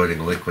is a coating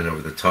of liquid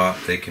over the top,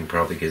 they can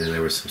probably get in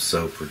there with some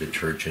soap or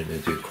detergent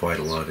and do quite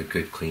a lot of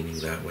good cleaning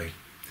that way.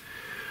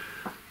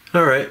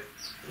 Alright,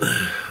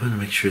 I want to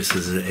make sure this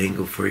is an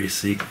angle for you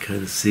so you can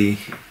kind of see.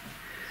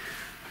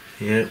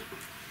 Yeah.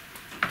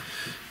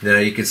 Now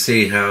you can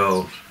see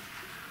how,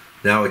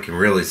 now I can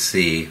really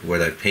see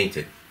what I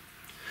painted.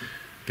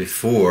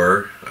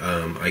 Before,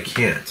 I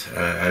can't,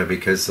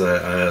 because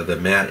the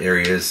matte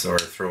areas are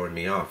throwing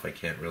me off. I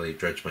can't really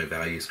dredge my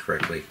values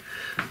correctly.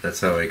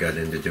 That's how I got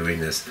into doing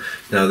this.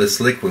 Now this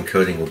liquid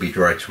coating will be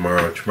dry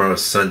tomorrow.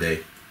 Tomorrow's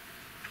Sunday,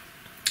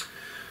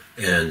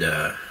 and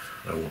I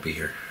won't be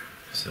here,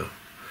 so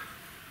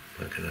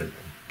I'm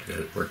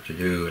got work to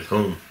do at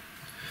home.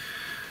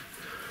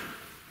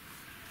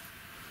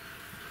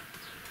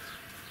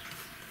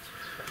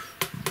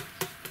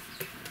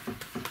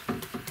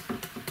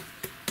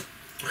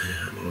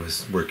 I'm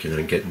always working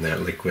on getting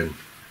that liquid,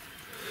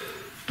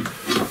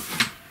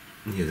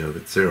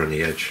 that's there on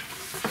the edge,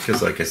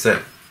 because like I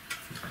said,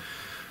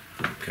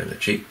 I'm kind of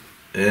cheap.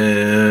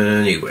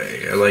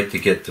 Anyway, I like to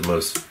get the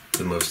most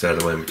out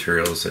of my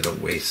materials. I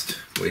don't waste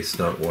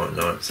not, want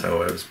not. It's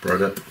how I was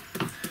brought up.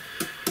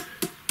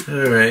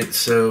 Alright,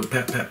 so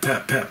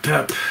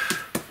pap.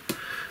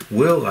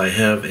 Will I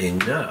have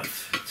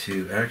enough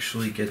to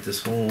actually get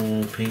this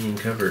whole painting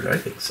covered? I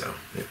think so.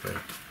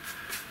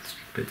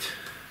 But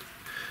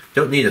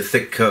don't need a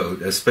thick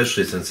coat,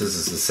 especially since this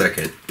is the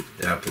second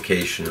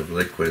application of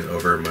liquid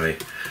over my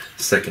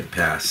second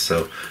pass.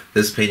 So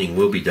this painting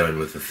will be done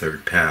with the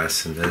third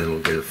pass, and then it'll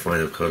get a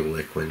final coat of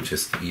liquid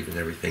just to even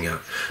everything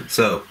out.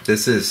 So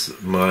this is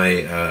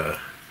my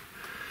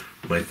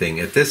my thing.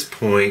 At this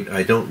point,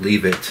 I don't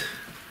leave it.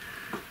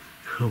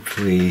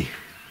 Hopefully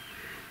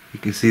you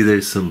can see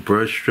there's some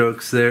brush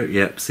strokes there.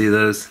 Yep, see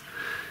those?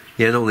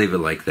 Yeah, don't leave it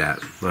like that.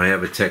 I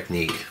have a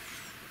technique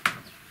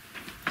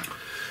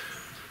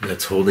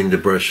that's holding the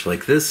brush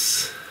like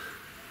this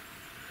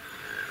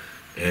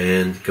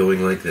and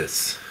going like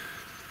this,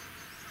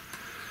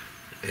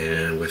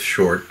 and with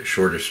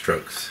shorter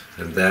strokes,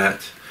 and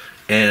that,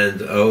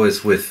 and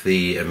always with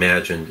the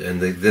imagined,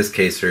 and in this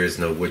case there is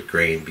no wood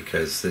grain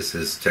because this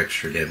is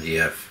textured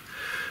MDF,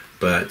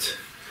 but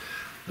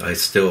I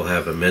still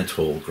have a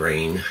mental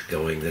grain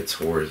going that's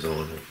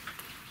horizontal.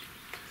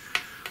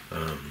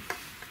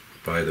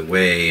 By the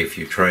way, if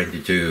you're trying to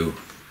do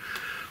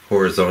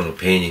horizontal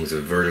paintings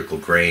with vertical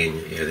grain,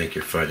 I think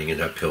you're fighting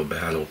an uphill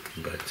battle,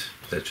 but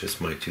that's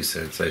just my 2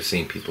 cents. I've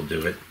seen people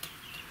do it.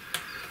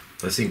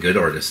 I've seen good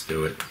artists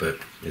do it, but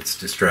it's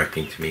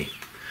distracting to me.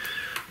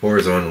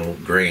 Horizontal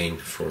grain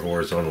for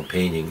horizontal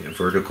painting, a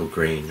vertical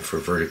grain for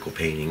vertical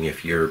painting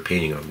if you're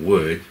painting on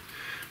wood.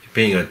 If you're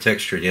painting on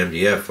textured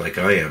MDF like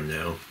I am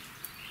now.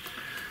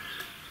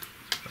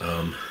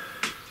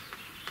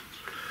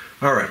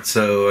 Alright,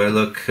 so I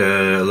look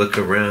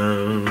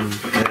around,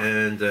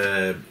 and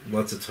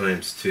lots of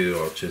times too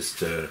I'll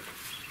just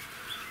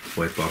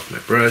wipe off my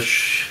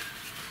brush,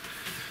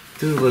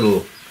 do a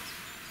little,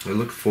 I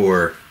look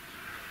for,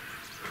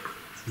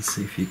 let's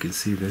see if you can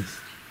see this.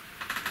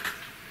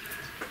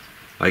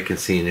 I can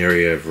see an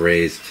area of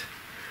raised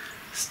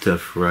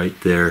stuff right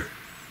there.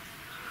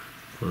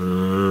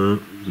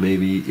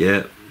 Maybe,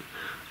 yeah.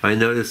 I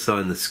notice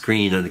on the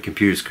screen, on the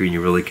computer screen, you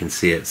really can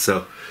see it.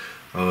 So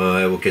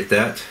I will get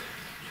that.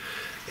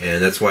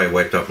 And that's why I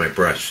wiped off my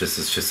brush. This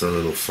is just a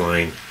little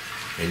fine.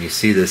 And you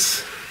see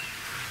this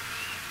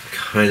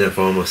kind of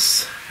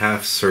almost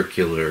half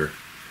circular.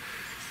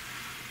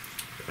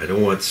 I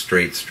don't want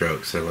straight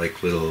strokes. I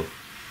like little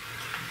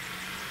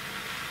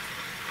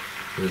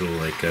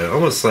like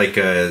almost like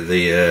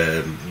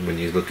when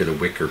you look at a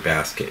wicker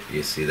basket,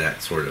 you see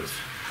that sort of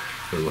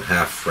little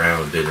half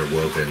round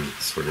interwoven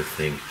sort of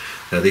thing.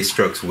 Now these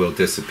strokes will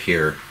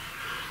disappear,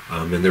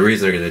 and the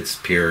reason they're going to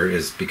disappear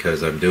is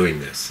because I'm doing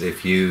this.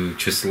 If you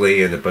just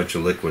lay in a bunch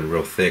of liquid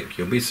real thick,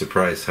 you'll be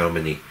surprised how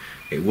many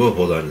it will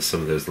hold on to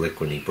some of those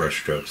liquidy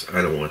brush strokes.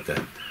 I don't want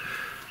that.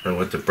 I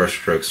want the brush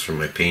strokes from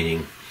my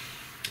painting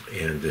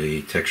and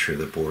the texture of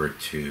the board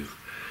to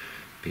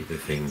be the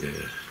thing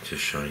to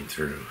shine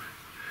through.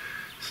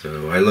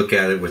 So I look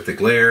at it with the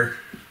glare,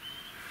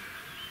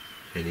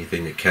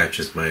 anything that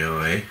catches my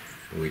eye.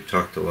 We've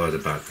talked a lot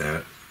about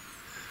that.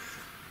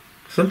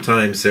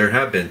 Sometimes there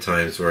have been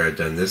times where I've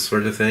done this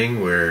sort of thing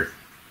where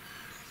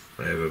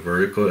I have a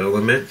vertical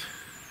element.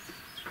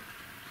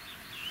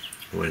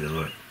 Why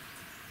not?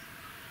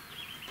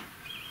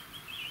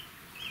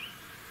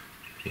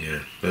 Yeah,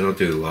 I don't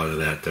do a lot of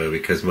that though,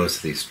 because most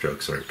of these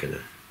strokes they're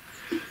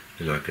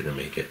not gonna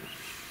make it.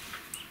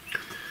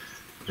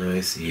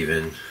 Nice,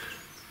 even.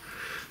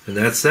 And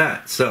that's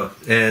that. So,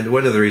 and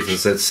one of the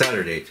reasons that's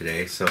Saturday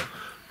today, so I'm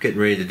getting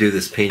ready to do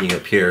this painting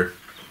up here.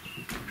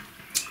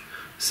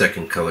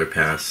 Second color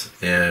pass,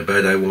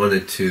 but I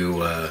wanted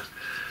to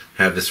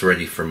have this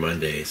ready for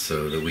Monday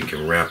so that we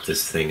can wrap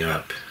this thing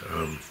up.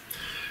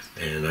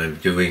 And I'm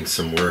doing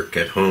some work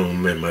at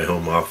home in my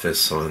home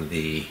office on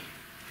the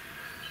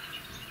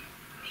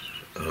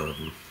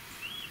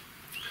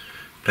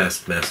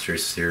Past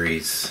Masters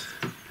Series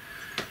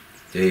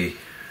day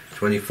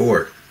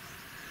 24.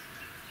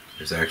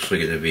 There's actually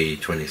going to be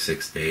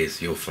 26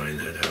 days. You'll find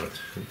that out.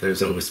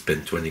 There's always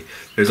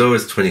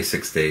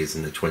 26 days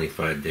in the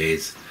 25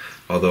 days.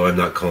 Although I'm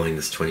not calling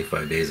this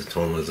 25 days of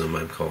tonalism,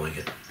 I'm calling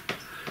it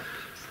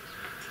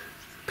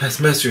Past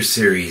Masters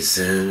Series,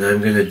 and I'm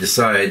going to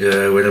decide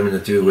what I'm going to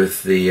do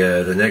with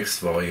the next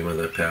volume of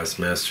the Past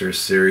Masters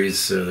Series.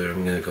 So that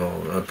I'm going to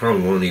call. I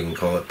probably won't even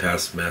call it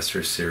Past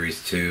Masters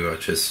Series 2. I'll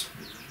just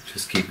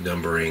keep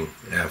numbering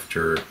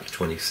after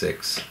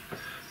 26.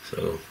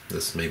 So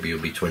this maybe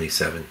will be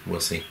 27. We'll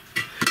see.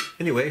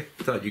 Anyway,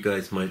 thought you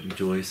guys might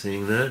enjoy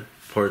seeing that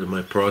part of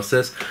my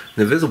process.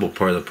 The visible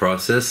part of the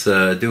process,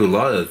 do a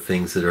lot of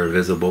things that are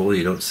visible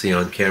you don't see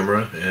on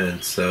camera,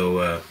 and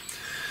so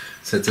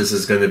since this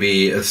is going to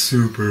be a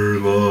super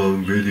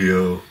long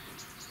video,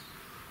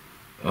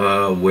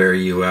 I'll wear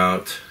you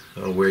out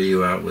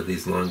with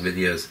these long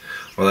videos.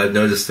 Well, I've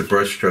noticed the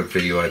brushstroke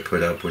video I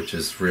put up, which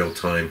is real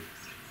time,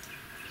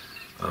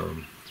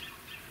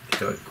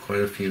 got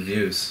quite a few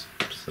views.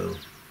 So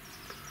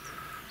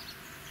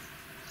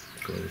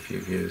quite a few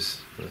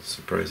views. That's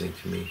surprising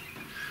to me,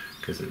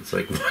 because it's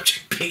like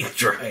watching paint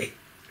dry.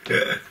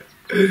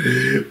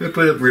 I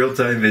put up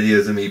real-time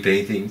videos of me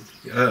painting.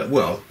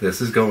 Well,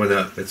 this is going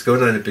up. It's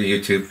going on to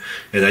YouTube,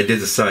 and I did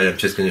decide I'm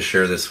just going to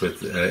share this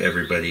with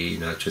everybody,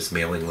 not just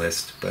mailing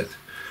list, but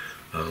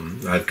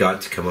I've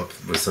got to come up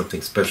with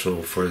something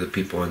special for the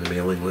people on the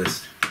mailing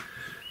list.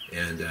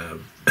 And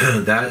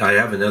that I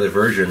have another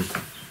version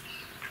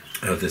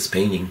of this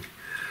painting.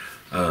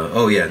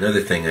 Oh yeah,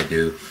 another thing I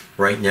do.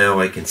 Right now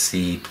I can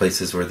see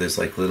places where there's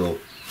like little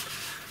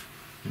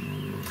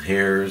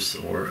hairs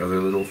or other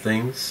little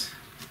things.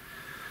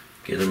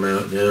 Get them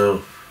out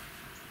now.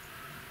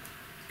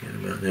 Get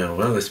them out now.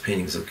 Wow, this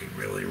painting's looking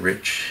really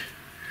rich.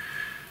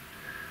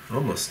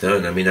 Almost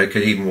done. I mean, I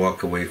could even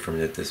walk away from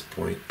it at this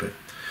point, but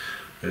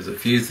there's a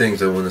few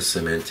things I want to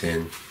cement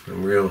in.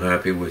 I'm real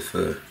happy with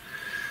the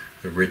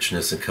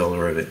richness and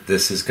color of it.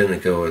 This is going to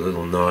go a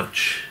little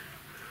notch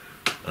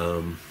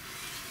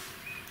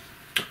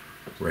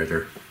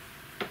redder.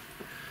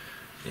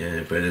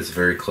 Yeah, but it's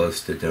very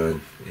close to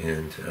done,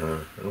 and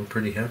I'm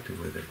pretty happy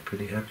with it.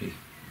 Pretty happy.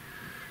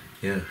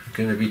 Yeah,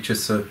 gonna be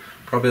just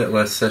probably that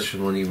last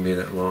session won't even be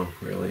that long.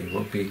 Really, it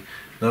won't be.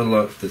 Not a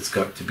lot that's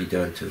got to be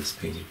done to this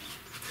painting.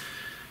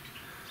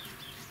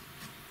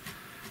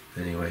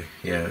 Anyway,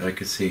 yeah, I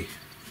could see.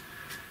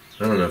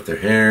 I don't know if they're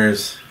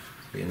hairs.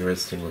 It'd be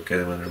interesting to look at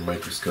them under a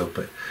microscope,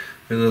 but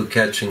they're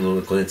catching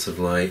little glints of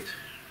light.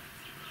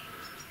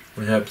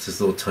 what happens is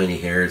little tiny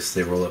hairs,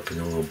 they roll up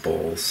into little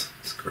balls.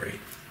 It's great.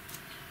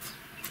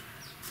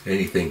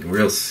 Anything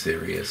real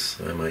serious,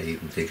 I might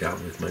even take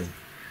out with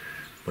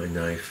my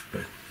knife,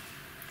 but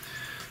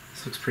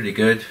this looks pretty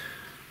good.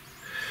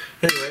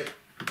 Anyway,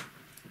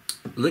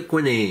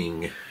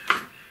 liquining.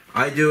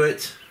 I do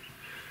it.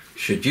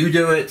 Should you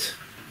do it?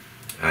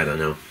 I don't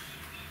know.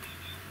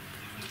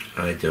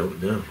 I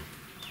don't know.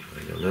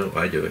 I don't know.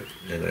 I do it,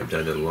 and I've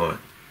done it a lot.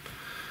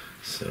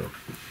 So,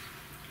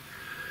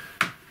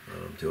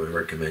 do I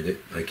recommend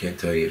it? I can't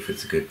tell you if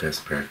it's a good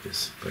best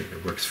practice, but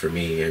it works for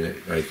me, and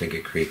I think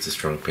it creates a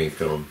strong paint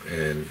film,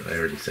 and I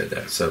already said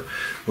that. So,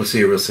 we'll see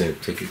you real soon.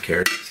 Take good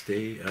care.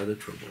 Stay out of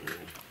trouble.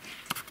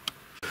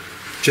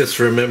 Just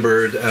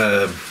remembered,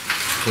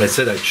 I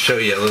said I'd show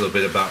you a little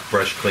bit about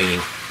brush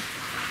cleaning,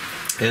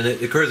 and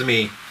it occurs to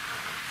me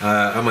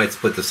I might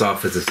split this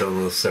off as its own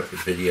little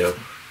separate video.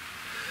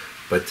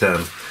 But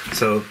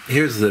so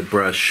here's the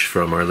brush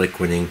from our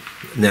liquining.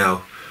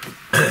 Now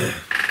I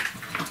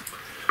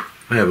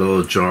have a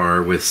little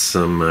jar with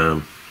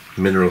some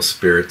mineral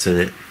spirits in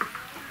it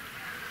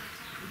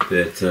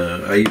that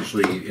I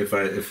usually,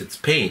 if it's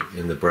paint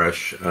in the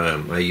brush,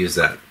 I use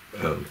that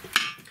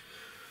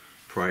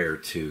prior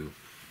to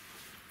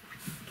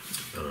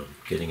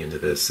getting into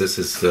this. This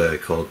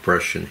is called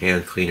Brush and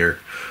Hand Cleaner,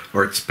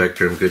 Art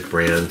Spectrum, good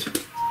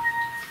brand.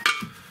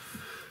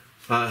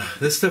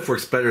 This stuff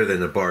works better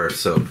than a bar of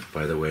soap,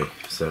 by the way,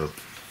 so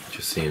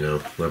just so you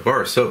know. A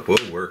bar of soap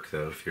will work,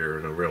 though, if you're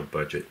in a real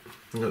budget.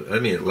 I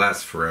mean, it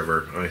lasts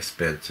forever. I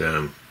spent,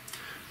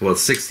 well,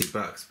 it's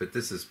 $60, but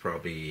this is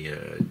probably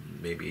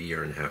maybe a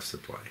year and a half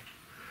supply.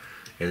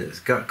 And it's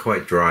got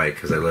quite dry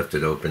because I left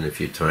it open a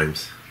few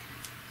times.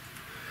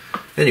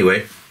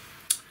 Anyway,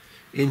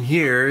 in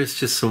here is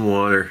just some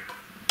water.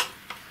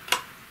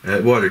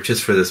 Water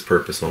just for this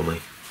purpose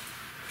only.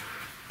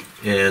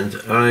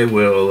 And I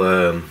will,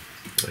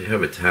 I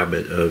have a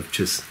habit of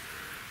just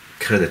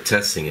kind of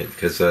testing it,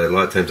 because a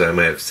lot of times I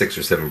might have 6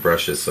 or 7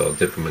 brushes, so I'll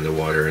dip them in the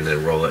water and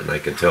then roll it, and I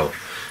can tell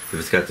if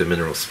it's got the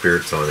mineral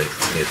spirits on it,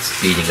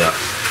 it's beating up.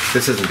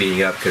 This isn't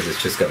beating up because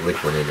it's just got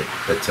liquid in it.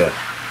 But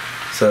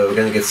so we're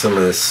going to get some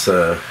of this,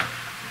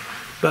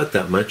 about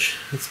that much.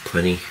 That's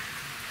plenty.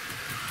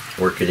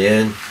 Work it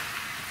in.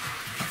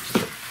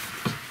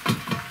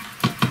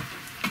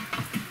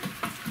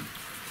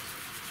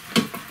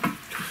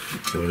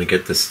 You want to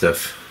get this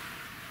stuff.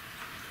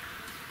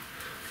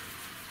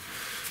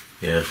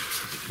 Yeah,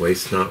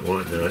 waste not,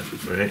 want not,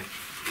 right?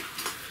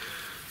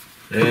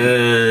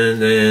 And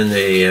then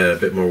a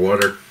bit more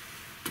water.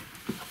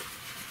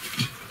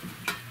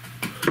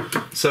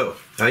 So,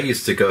 I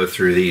used to go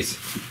through these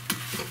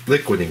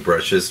liquiding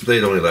brushes.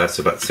 They'd only last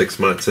about 6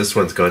 months. This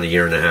one's gone a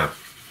year and a half.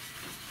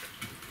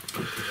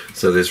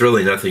 So there's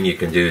really nothing you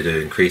can do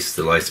to increase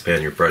the lifespan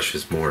of your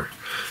brushes more.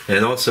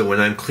 And also, when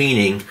I'm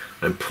cleaning,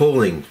 I'm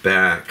pulling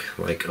back,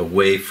 like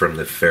away from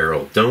the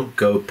ferrule. Don't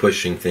go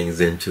pushing things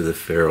into the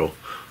ferrule.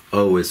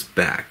 Always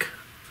back.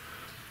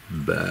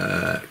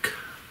 Back.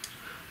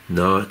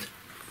 Not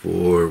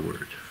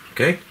forward.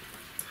 Okay?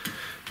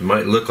 It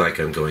might look like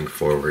I'm going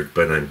forward,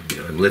 but I'm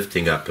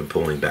lifting up and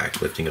pulling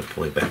back, lifting up,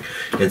 pulling back,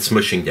 and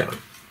smushing down.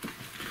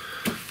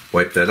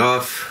 Wipe that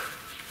off.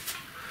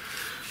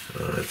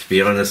 To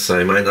be honest,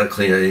 I might not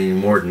clean it any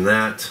more than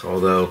that,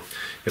 although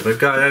if I've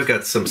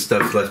got some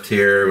stuff left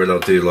here, what I'll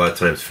do a lot of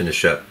times,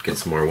 finish up, get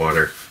some more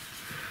water.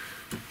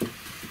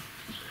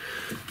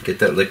 Get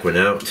that liquid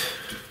out.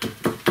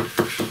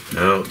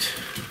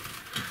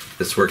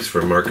 This works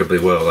remarkably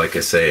well. Like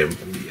I say,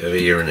 a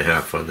year and a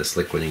half on this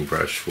liquiding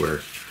brush, where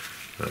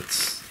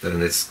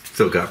and it's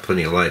still got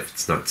plenty of life.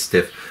 It's not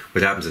stiff.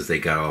 What happens is they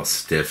got all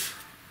stiff.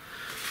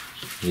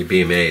 You'd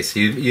be amazed.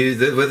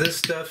 With this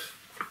stuff,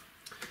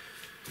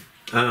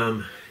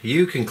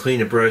 you can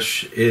clean a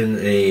brush in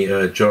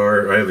a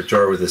jar. I have a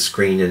jar with a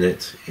screen in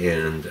it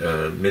and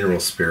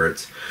mineral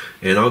spirits,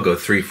 and I'll go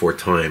 3-4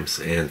 times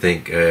and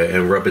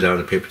and rub it out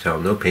in a paper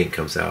towel. No paint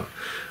comes out.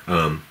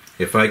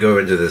 If I go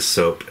into this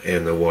soap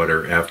and the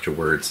water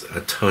afterwards,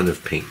 a ton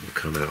of paint will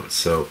come out.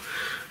 So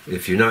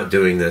if you're not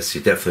doing this, you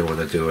definitely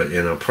want to do it.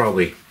 And I'll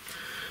probably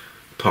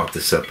pop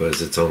this up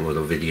as its own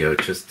little video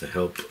just to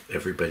help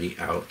everybody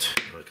out.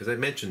 Because I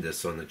mentioned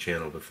this on the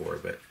channel before,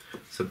 but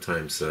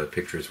sometimes a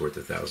picture is worth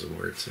 1,000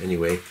 words.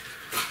 Anyway,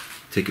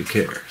 take good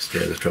care.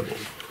 Stay out of trouble.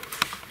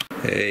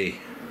 Hey,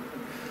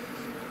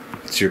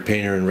 it's your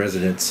painter in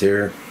residence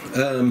here.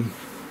 Thought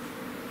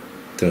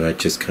I'd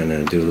just kind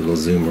of do a little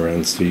zoom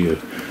around the studio.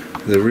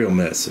 The real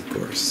mess, of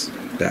course,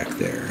 back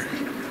there.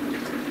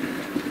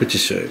 But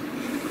just show you.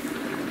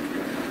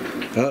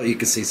 Oh, you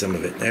can see some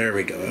of it. There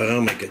we go.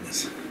 Oh my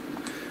goodness.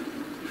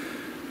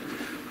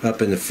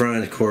 Up in the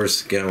front, of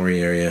course, gallery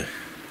area.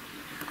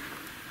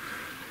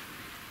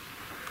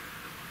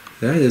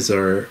 That is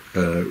our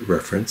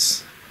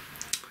reference.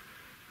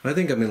 I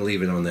think I'm going to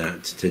leave it on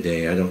that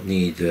today. I don't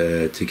need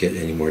to get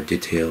any more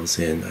details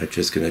in. I'm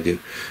just going to do...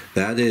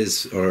 That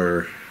is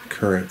our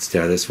current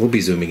status. We'll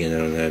be zooming in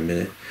on that in a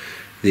minute.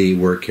 The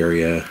work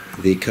area,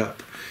 the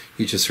cup.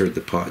 You just heard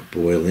the pot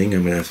boiling.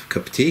 I'm going to have a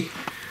cup of tea.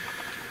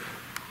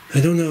 I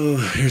don't know.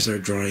 Here's our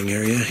drawing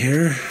area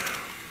here.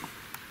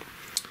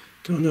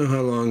 Don't know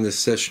how long this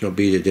session will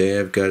be today.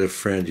 I've got a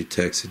friend who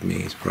texted me.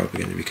 He's probably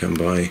going to be come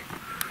by.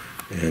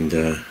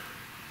 And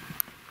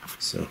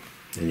so,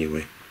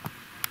 anyway.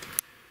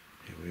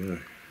 Here we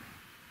are.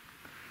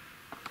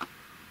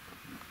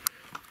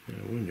 I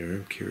wonder,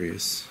 I'm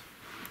curious.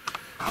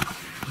 I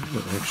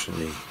don't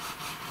actually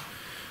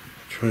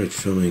tried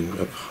filming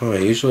up high.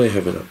 Usually I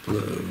have it up low.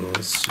 Well,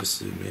 let's just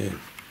zoom in.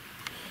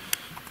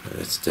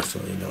 That's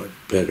definitely not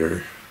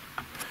better.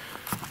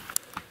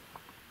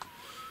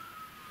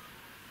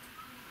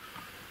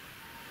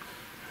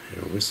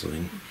 They're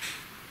whistling.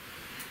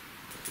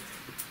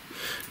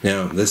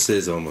 Now, this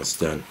is almost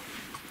done.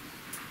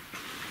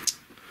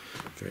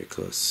 Very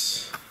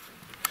close.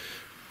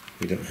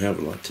 We don't have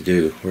a lot to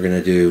do. We're going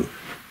to do...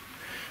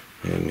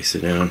 Let me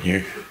sit down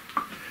here.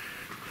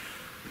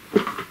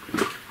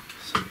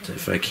 So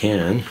if I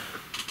can...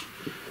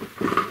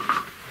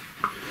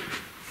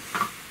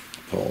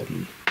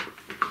 Pardon.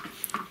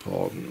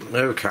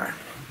 Okay.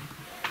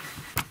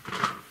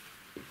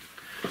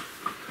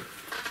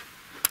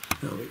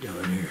 How are we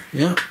doing here?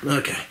 Yeah,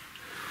 okay.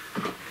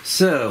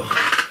 So,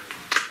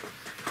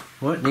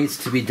 what needs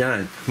to be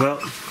done? Well,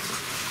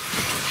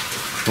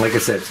 like I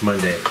said, it's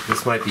Monday.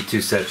 This might be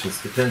 2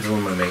 sessions. Depends on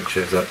when my mate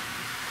shows up.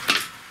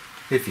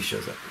 If he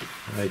shows up.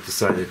 I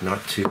decided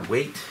not to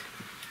wait.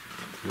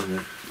 I'm going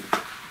to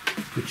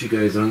put you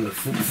guys on the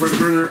front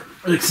burner,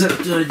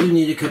 except I do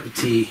need a cup of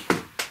tea.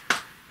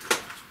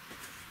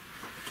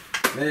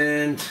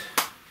 And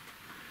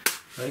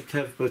I like to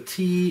have both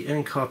tea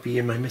and coffee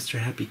in my Mr.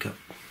 Happy cup.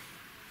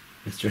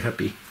 Mr.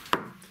 Happy.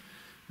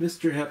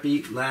 Mr.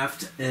 Happy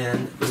laughed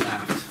and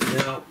laughed.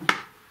 Now,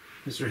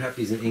 Mr.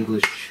 Happy's in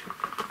English.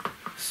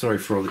 Sorry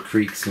for all the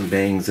creaks and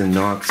bangs and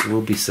knocks.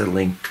 We'll be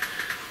settling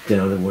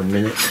down in 1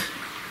 minute.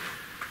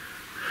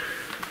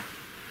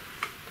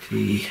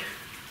 Tea.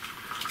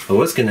 I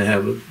was going to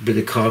have a bit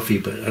of coffee,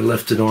 but I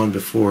left it on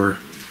before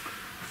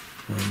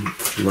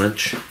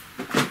lunch.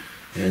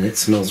 And it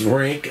smells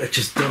rank. I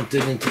just dumped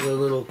it into a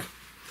little...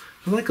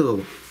 I like a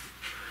little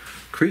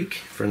creek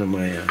in front of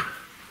my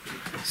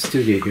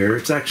studio here.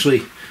 It's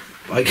actually...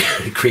 like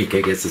a creek,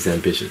 I guess, is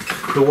ambitious.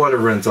 The water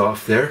runs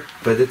off there,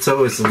 but it's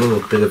always a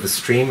little bit of a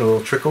stream, a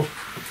little trickle.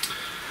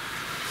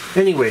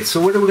 Anyway, so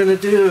what are we going to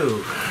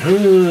do?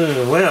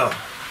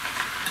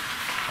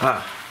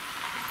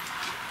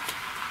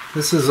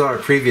 This is our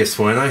previous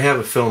one. I have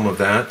a film of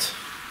that.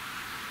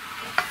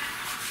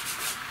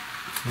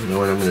 I don't know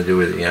what I'm going to do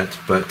with it yet,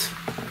 but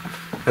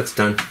that's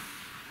done.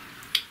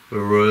 I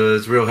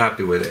was real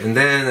happy with it. And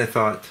then I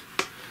thought...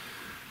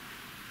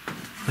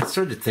 I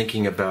started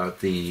thinking about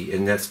the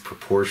Inness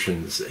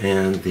proportions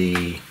and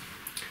the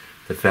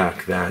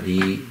fact that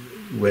in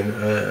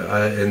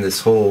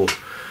this whole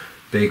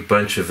big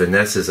bunch of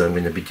Innesses I'm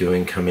going to be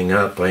doing coming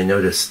up, I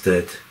noticed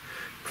that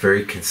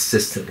very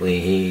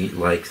consistently he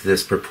liked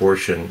this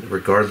proportion,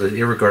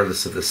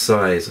 irregardless of the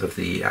size of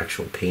the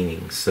actual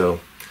painting.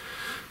 So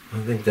I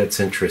think that's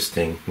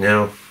interesting.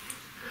 Now,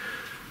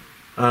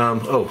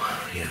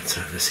 let's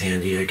have this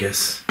handy, I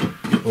guess.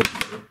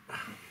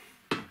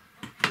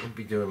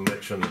 Be doing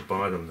much on the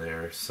bottom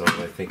there, so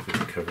I think we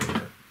can cover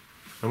that.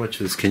 How much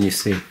of this can you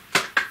see?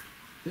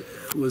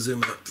 We'll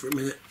zoom up for a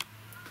minute.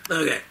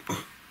 Okay.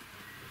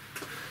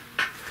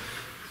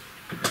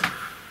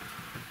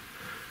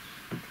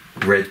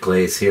 Red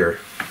glaze here.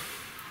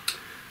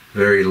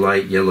 Very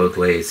light yellow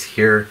glaze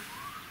here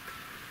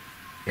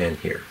and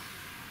here.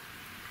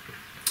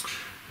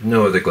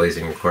 No other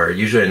glazing required.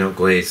 Usually I don't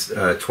glaze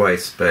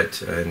twice,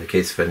 but in the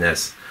case of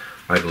Inness,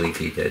 I believe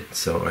he did,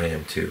 so I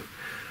am too.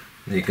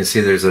 You can see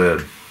there's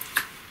a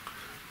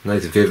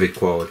nice vivid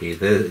quality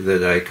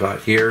that I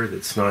got here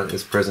that's not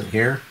as present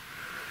here.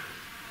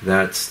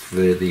 That's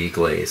the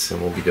glaze, and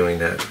we'll be doing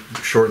that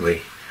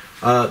shortly.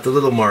 The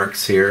little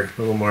marks here,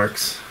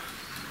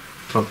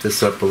 pump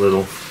this up a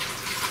little.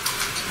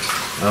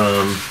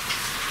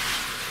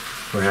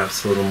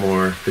 Perhaps a little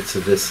more bits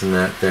of this and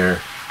that there.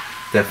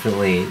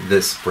 Definitely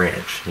this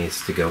branch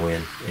needs to go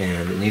in,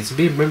 and it needs to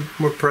be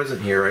more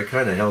present here. I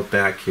kind of held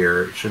back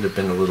here. It should have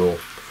been a little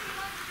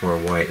more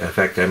white. In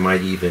fact, I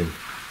might even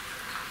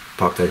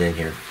pop that in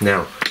here.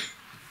 Now,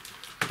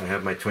 I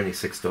have my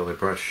 $26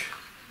 brush.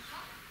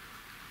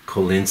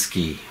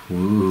 Kolinsky.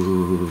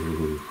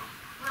 Ooh.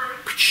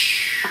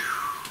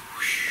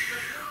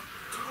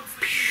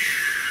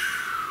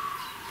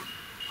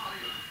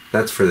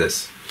 That's for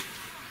this.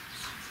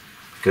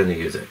 Gonna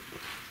use it.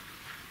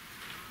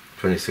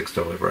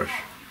 $26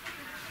 brush.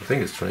 I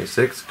think it's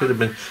 26. Could have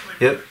been.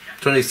 Yep,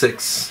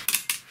 26.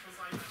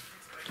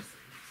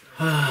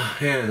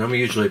 And I'm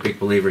usually a big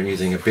believer in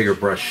using a bigger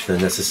brush than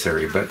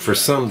necessary, but for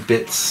some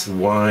bits,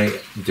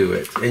 why do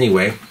it?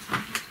 Anyway,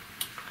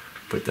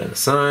 put that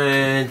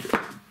aside.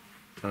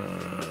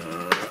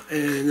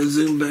 And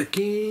zoom back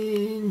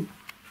in.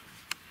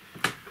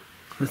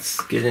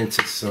 Let's get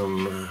into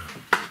some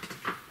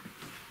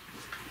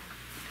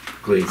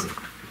glazing.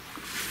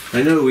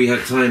 I know we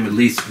have time at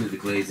least to do the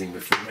glazing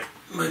before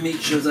my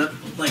mate shows up.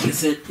 Like I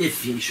said,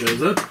 if he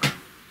shows up.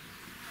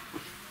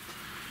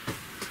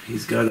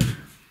 He's got a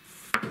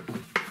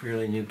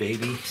fairly new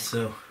baby,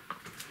 so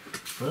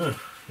a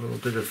little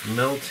bit of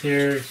melt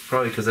here. It's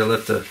probably because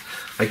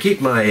I keep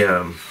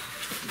my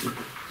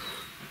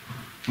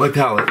my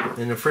palette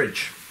in the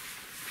fridge.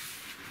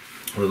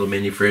 A little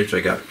mini fridge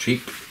I got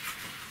cheap.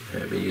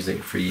 I've been using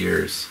it for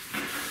years,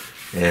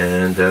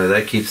 and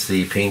that keeps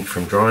the paint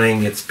from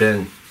drying. I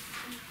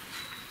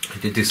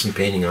did do some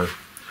painting on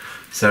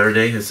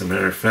Saturday, as a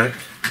matter of fact.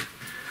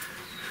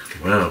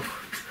 Wow,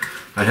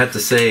 I have to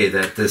say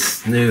that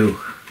this new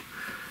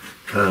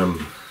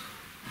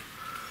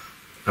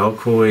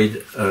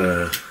Alcoid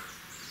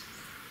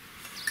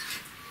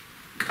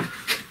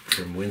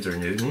from Winsor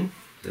Newton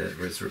that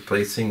was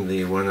replacing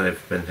the one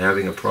I've been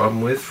having a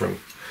problem with from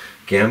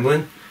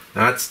Gamblin.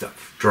 That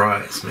stuff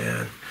dries,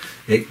 man.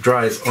 It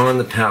dries on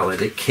the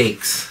palette. It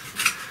cakes,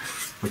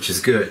 which is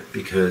good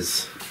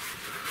because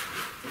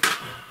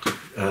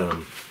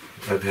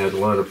I've had a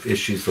lot of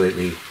issues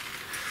lately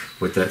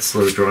with that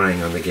slow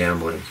drying on the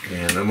Gamblin,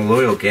 and I'm a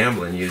loyal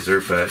Gamblin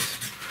user, but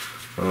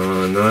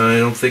no, I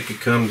don't think it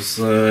comes.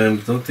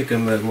 Don't think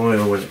I'm that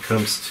loyal when it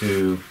comes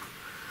to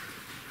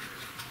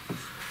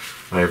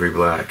Ivory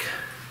Black.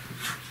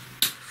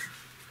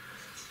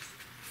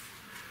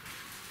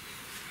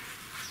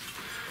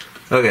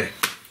 Okay.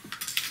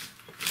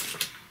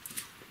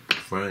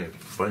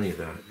 Funny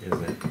that,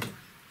 isn't it?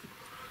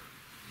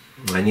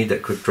 I need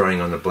that quick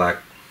drying on the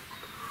black.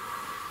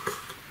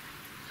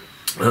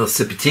 A little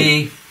sip of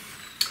tea.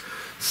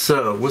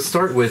 So we'll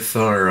start with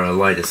our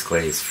lightest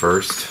glaze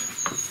first.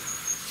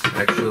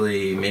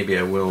 Actually, maybe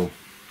I will.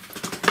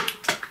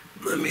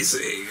 Let me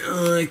see.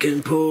 I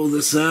can pull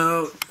this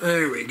out.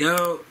 There we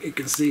go. You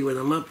can see what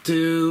I'm up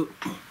to.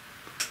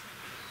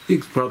 You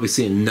can probably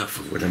see enough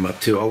of what I'm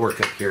up to. I'll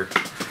work up here.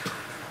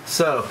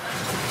 So,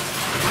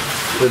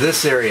 for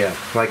this area,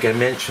 like I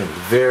mentioned,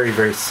 very,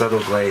 very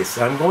subtle glaze.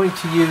 I'm going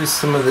to use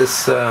some of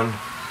this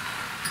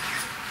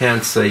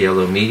Hansa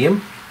Yellow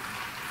Medium.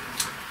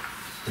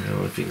 You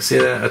know, if you can see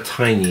that, a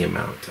tiny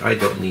amount. I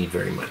don't need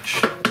very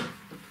much.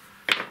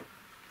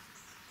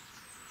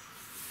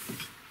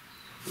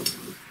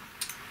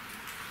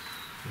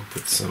 I'll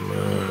put some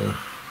of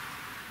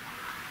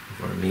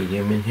our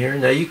medium in here.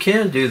 Now you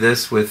can do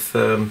this with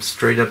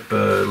straight up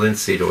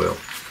linseed oil.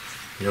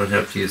 You don't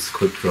have to use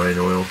quick drying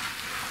oil.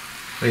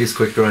 I use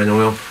quick drying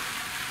oil.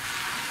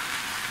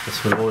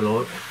 That's what oil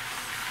look.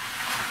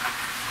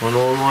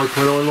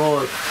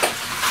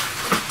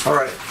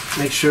 Alright,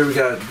 make sure we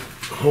got a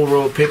whole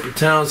roll of paper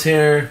towels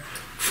here.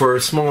 For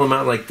a small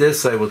amount like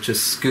this, I will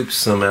just scoop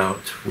some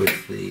out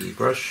with the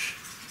brush.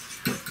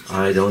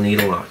 I don't need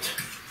a lot.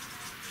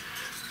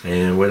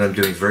 And what I'm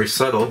doing is very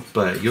subtle,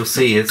 but you'll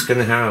see it's going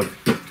to have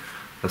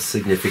a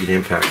significant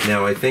impact.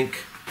 Now I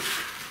think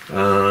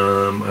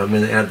I'm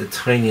going to add the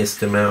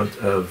tiniest amount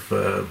of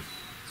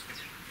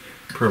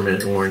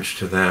permanent orange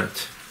to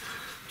that,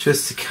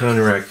 just to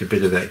counteract a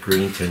bit of that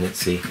green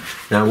tendency.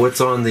 Now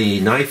what's on the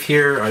knife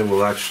here, I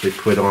will actually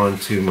put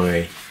onto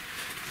my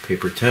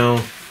paper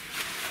towel,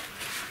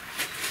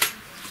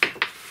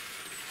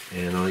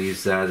 and I'll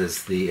use that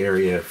as the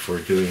area for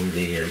doing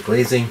the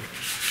glazing.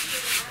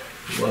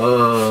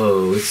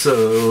 Whoa, it's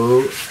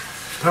so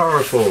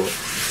powerful.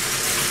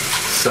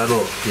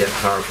 Subtle yet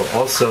powerful.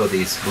 Also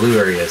these blue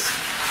areas,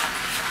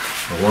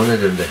 I wanted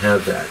them to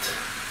have that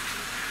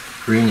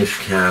greenish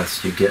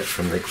cast you get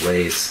from the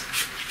glaze.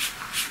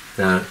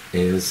 That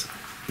is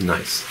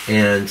nice.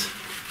 And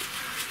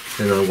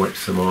then I'll wipe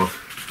some off.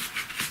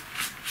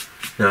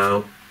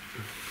 Now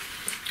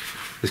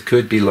this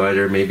could be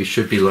lighter, maybe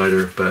should be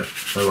lighter, but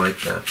I like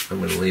that. I'm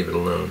going to leave it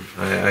alone.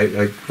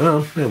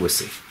 Well, we'll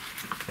see.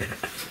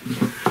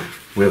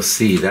 We'll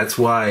see. That's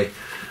why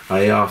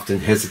I often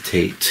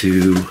hesitate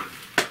to.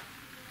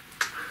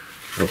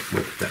 Oh,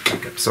 we'll put that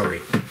back up.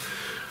 Sorry.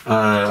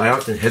 I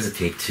often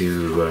hesitate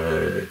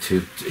to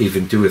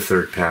even do a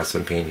third pass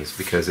on paintings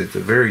because it's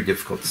very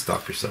difficult to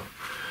stop yourself.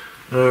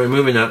 All right,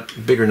 moving up,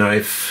 bigger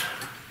knife.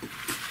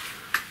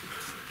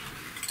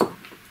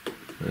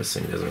 This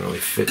thing doesn't really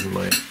fit in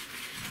my.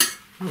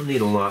 I don't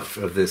need a lot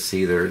of this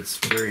either. It's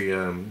very.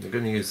 I'm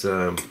going to use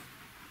some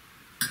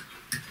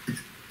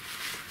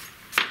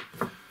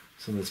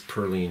of this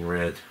Perlene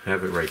red. I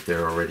have it right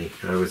there already.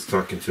 I was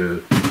talking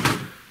to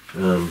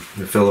a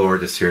fellow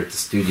artist here at the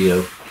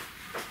studio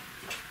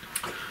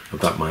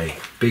about my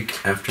big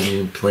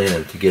afternoon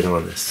plan to get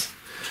on this.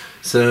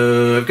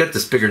 So I've got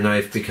this bigger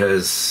knife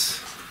because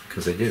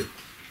I do.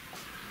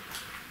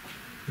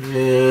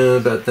 Yeah,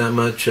 about that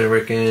much I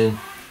reckon.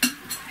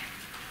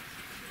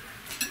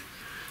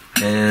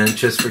 And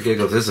just for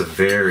giggles, this is a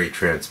very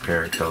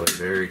transparent color,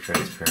 very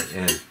transparent,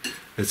 and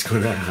it's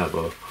going to have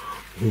a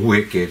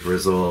wicked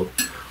result.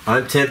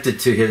 I'm tempted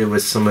to hit it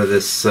with some of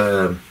this.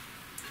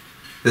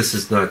 This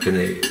is not going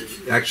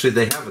to. Actually,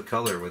 they have a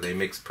color where they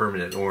mix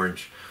permanent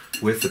orange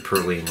with the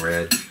Perlene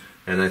red,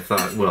 and I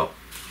thought, well,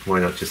 why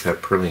not just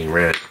have Perlene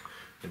red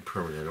and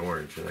permanent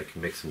orange, and I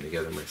can mix them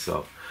together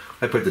myself.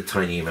 I put the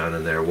tiny amount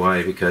in there.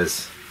 Why?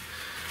 Because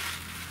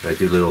I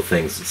do little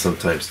things that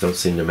sometimes don't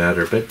seem to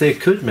matter, but they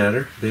could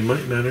matter. They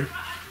might matter.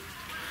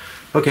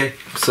 Okay,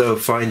 so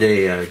find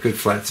a good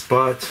flat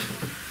spot.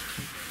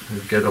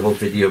 We've got a whole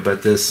video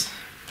about this.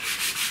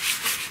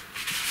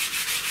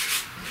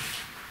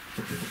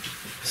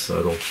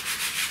 Subtle.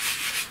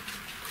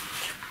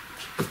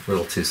 A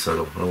little too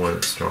subtle. I want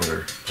it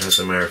stronger. As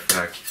a matter of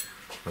fact,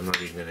 I'm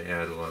not even going to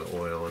add a lot of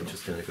oil. I'm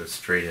just going to go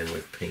straight in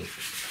with paint.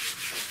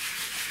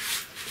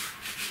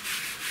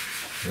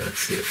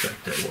 That's the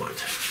effect I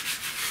want.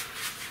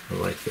 I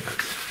like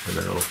that. And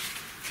now,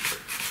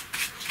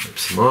 wipe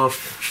some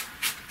off.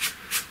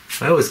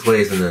 I always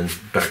glaze and then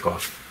back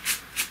off.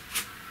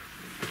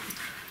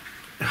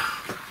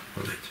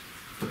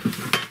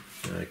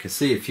 I can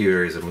see a few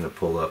areas I'm going to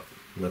pull up.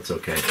 That's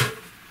okay.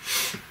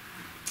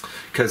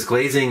 Because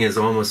glazing is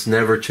almost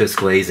never just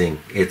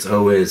glazing. It's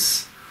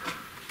always,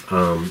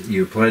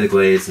 you apply the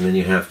glaze and then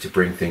you have to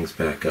bring things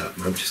back up.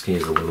 I'm just going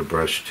to use a little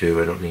brush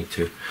too. I don't need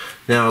to.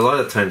 Now a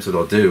lot of times what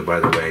I'll do, by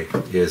the way,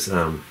 is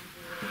I'll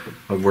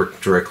work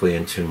directly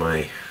into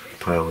my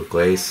pile of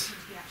glaze.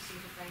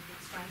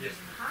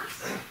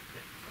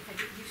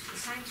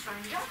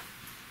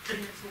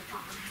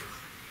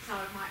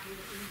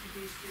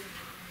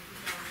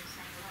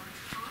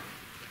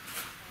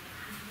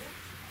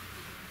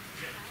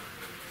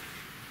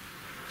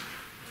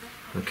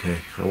 Okay,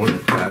 I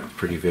want that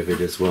pretty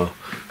vivid as well.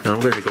 Now I'm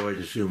going to go ahead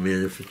and zoom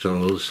in if it's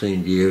all the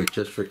same to you,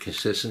 just for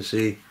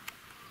consistency.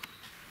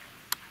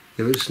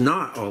 If it's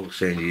not all the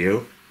same to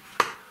you,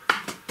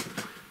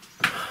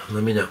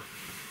 let me know.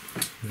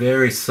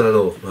 Very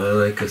subtle. I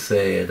like to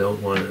say I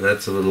don't want it.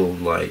 That's a little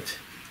light.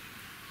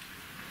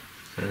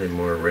 And then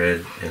more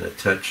red and a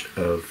touch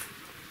of,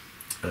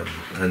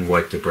 and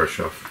wipe the brush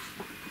off.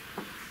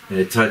 And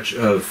a touch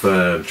of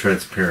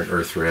transparent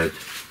earth red.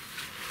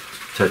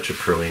 Touch of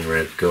perlene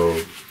red.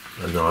 Go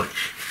a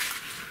notch.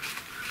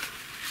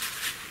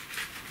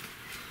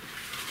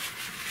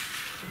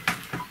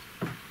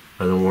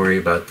 I don't worry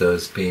about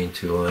those being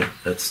too light.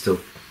 That's still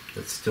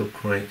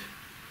quite.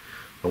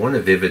 I want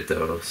it vivid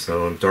though,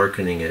 so I'm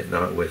darkening it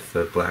not with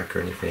black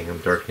or anything. I'm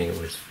darkening it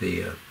with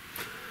the.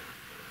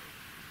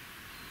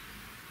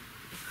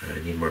 I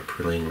need more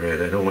perlene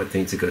red. I don't want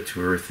things to go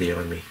too earthy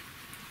on me.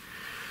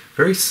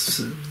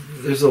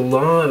 There's a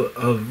lot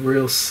of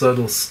real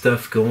subtle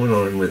stuff going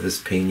on with this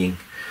painting.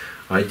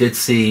 I did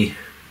see. I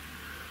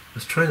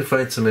was trying to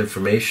find some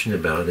information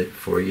about it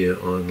for you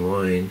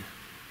online,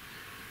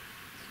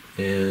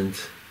 and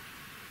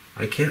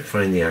I can't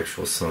find the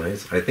actual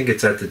size. I think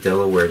it's at the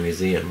Delaware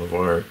Museum of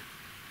Art.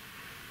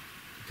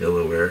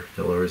 Delaware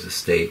is a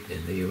state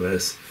in the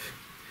U.S. If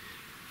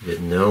you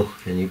didn't know,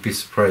 and you'd be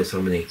surprised how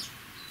many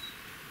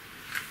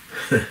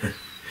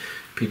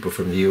people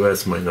from the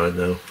U.S. might not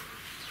know.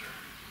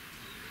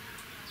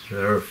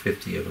 There are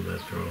 50 of them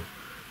after all.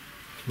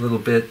 A little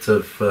bit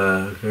of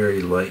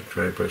very light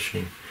dry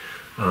brushing.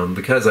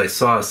 Because I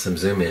saw some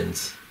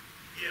zoom-ins,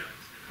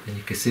 and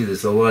you can see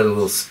there's a lot of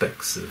little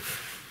specks of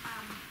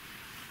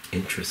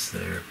interest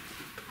there.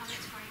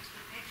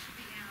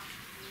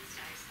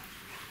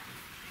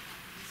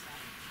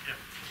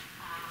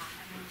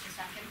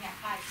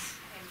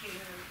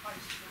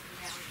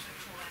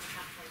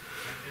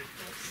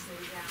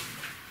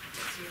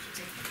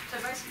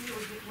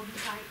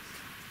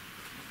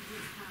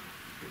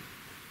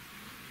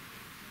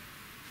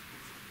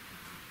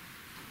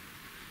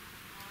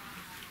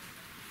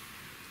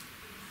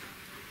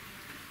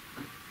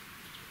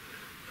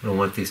 I don't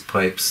want these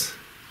pipes.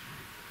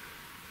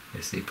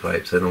 I see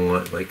pipes. I don't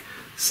want like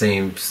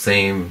same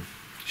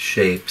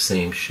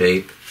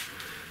shape.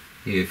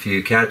 If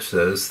you catch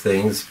those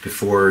things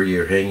before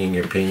you're hanging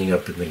your painting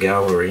up in the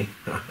gallery,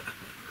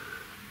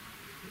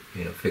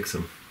 you know, fix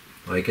them.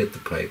 I get the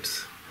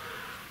pipes.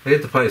 I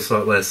get the pipes a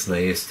lot less than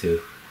I used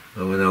to.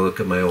 When I look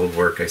at my old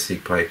work, I see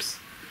pipes.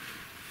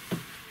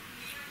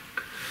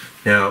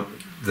 Now,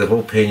 the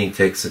whole painting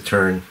takes a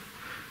turn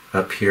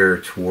up here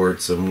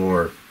towards a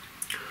more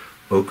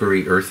ochre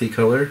earthy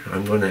color.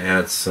 I'm going to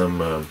add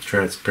some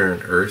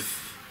transparent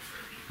earth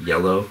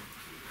yellow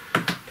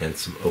and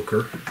some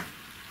ochre.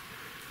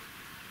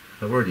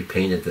 I've already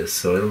painted this,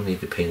 so I don't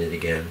need to paint it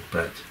again,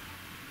 but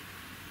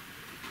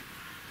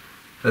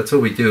that's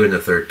what we do in the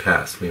third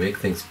pass. We make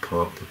things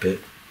pop a bit,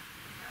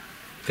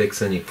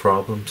 fix any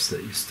problems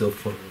that you still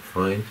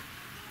find.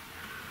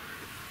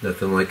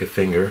 Nothing like a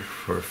finger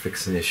for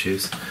fixing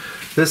issues.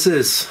 This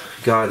has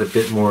got a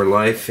bit more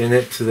life in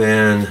it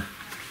than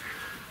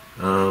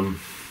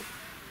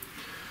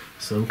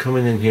so I'm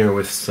coming in here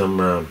with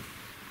some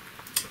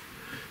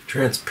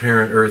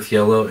transparent earth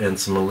yellow and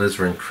some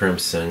alizarin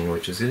crimson,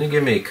 which is going to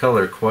give me a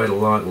color quite a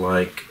lot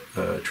like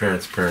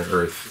transparent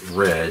earth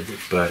red,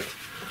 but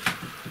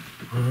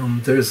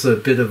there's a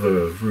bit of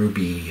a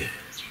ruby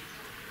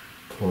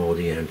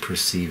quality I'm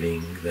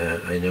perceiving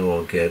that I know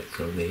I'll get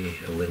from the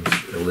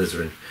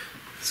alizarin.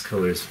 This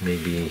color is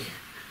maybe,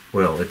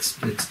 well, it's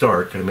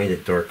dark. I made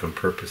it dark on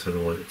purpose. I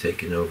don't want it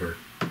taken over.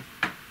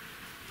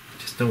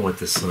 Don't want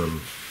this I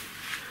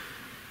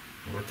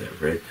want that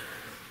red,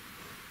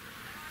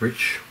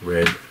 rich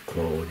red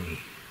quality.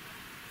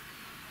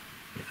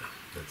 Yeah,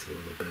 that's a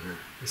little better.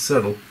 It's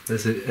subtle.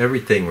 This is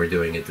everything we're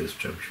doing at this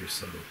juncture is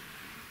subtle.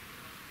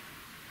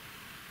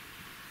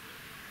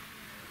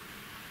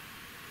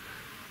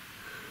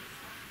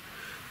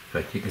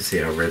 fact, you can see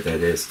how red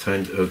that is.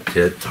 Time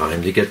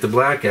to get the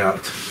black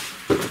out.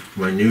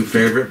 My new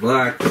favorite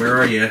black. Where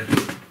are you?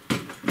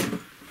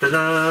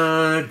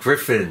 Ta-da!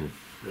 Griffin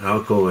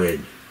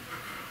alkaloid.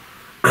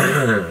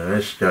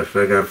 That stuff,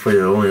 I gotta put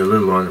it only a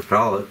little on the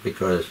palette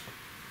because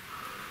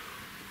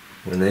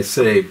when they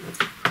say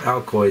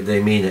alkaloid,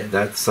 they mean it.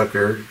 That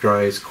sucker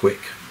dries quick.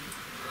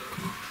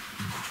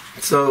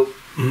 So,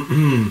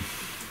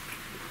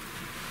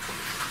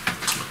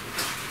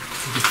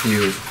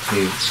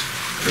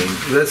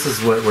 this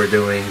is what we're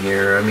doing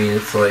here. I mean,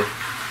 it's like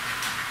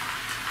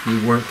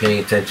you weren't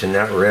paying attention.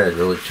 That red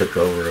really took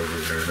over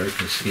there. I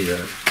can see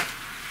that.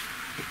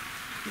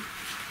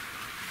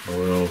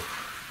 Although,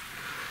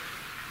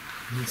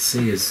 let's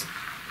see, as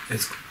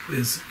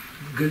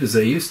good as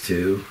I used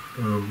to.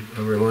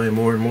 I rely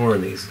more and more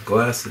on these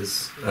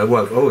glasses. Well,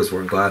 I've always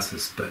worn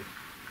glasses, but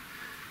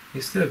I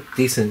used to have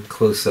decent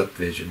close-up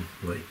vision.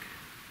 Like,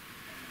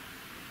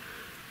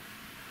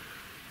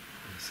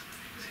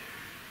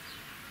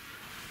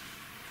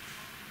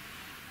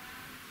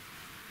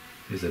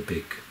 there's a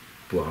big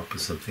blob of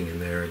something in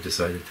there. I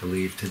decided to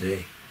leave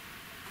today.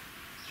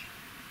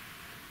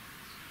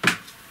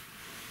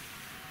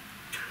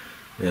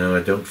 Now,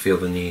 I don't feel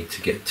the need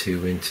to get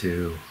too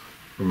into,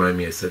 remind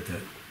me I said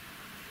that,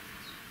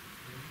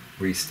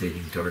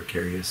 restating dark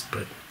areas,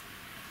 but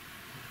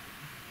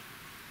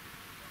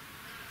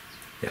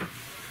yeah,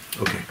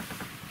 okay.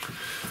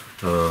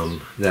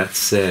 That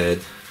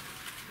said,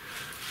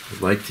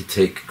 I'd like to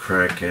take a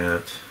crack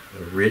at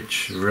a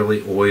rich,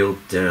 really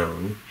oiled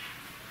down.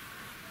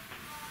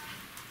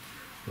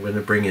 I'm going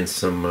to bring in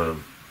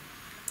some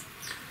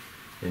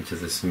into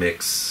this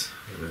mix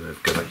that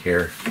I've got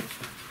here.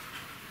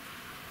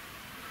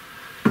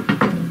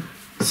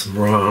 Some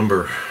raw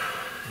umber,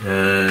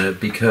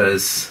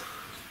 because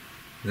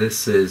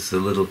this is a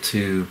little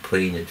too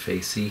plain and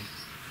facey.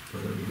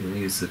 I'm going to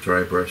use the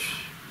dry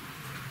brush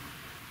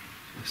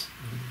just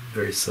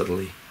very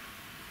subtly,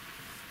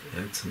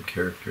 add some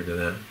character to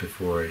that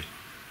before I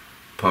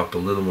pop a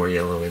little more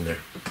yellow in there.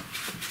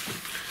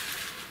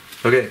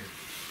 Okay,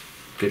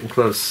 getting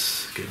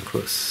close, getting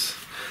close.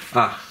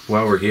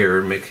 While we're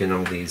here making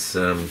all these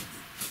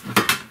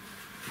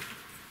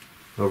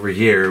over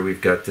here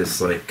we've got this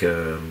like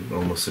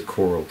almost a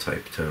coral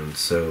type tone,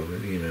 so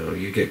you know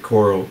you get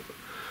coral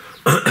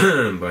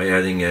by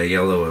adding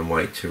yellow and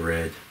white to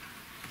red.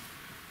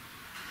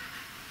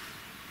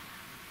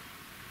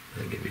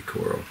 That'll give you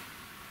coral,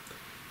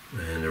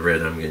 and the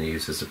red I'm going to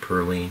use as a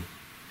perline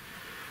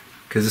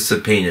because it's a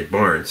painted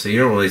barn, so you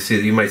don't really see,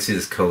 you might see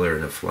this color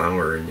in a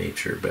flower in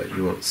nature, but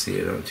you won't see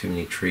it on too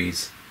many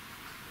trees.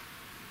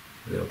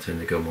 They'll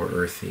tend to go more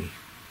earthy,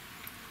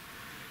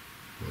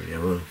 more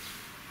yellow.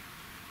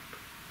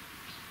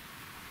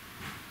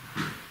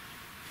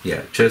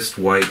 Yeah, just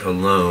white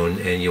alone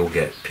and you'll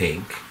get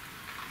pink.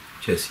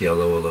 Just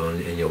yellow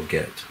alone and you'll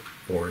get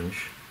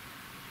orange.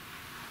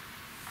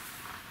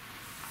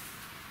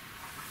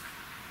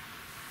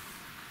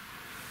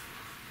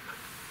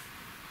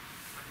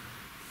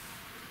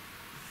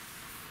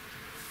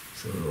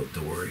 So a little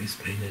dories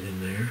painted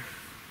in there.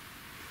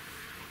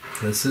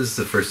 This is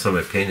the first time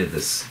I painted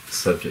this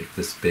subject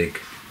this big,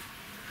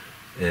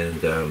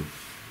 and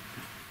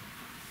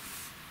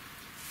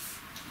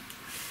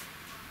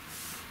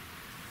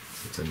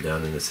since I'm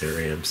down in this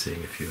area, I'm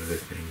seeing a few other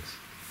things.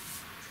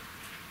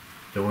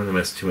 Don't want to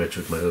mess too much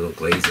with my little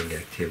glazing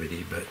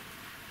activity, but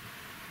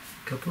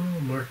a couple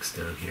little marks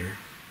down here.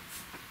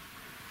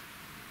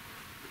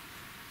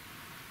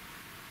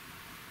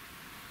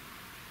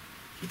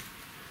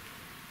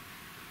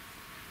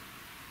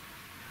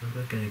 I'm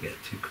not going to get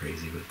too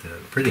crazy with that.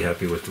 I'm pretty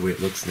happy with the way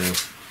it looks now.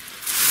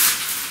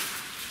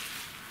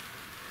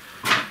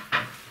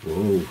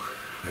 Whoa,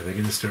 are they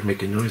going to start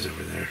making noise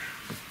over there?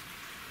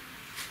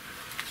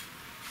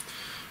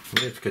 I'm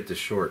going to have to cut this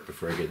short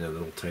before I get into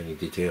little tiny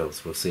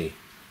details. We'll see.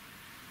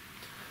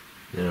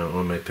 Now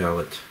on my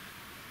palette,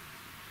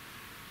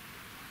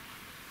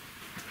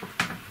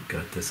 I've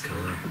got this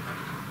color.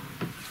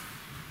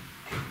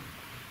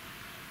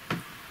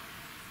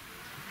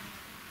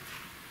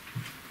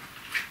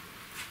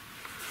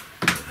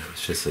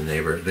 It's just a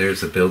neighbor.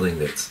 There's a building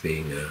that's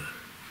being,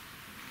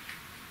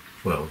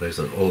 well, there's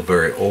an old,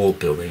 very old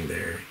building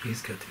there.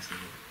 He's got these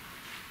little,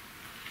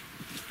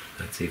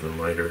 that's even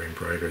lighter and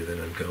brighter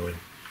than I'm going.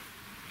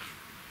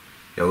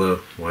 Yellow,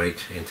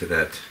 white, into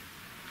that.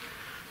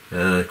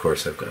 Of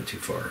course I've gone too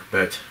far,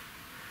 but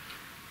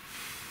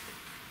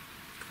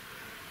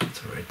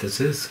it's alright. This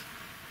is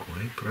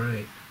quite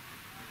bright.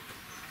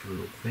 A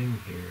little thing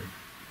here.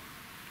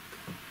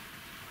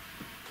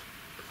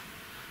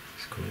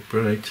 It's quite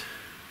bright.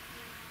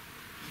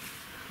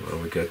 Well,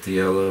 we got the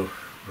yellow.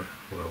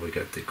 Well, we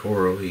got the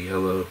corally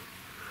yellow.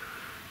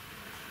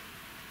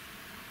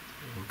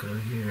 We'll go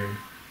here.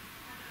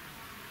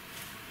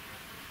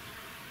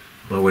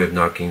 My way of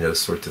knocking those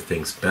sorts of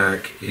things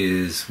back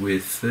is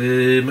with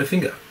my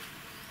finger.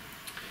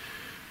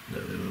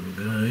 Another little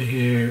guy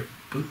here.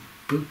 Boop,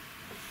 boop.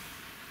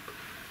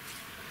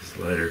 It's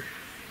lighter.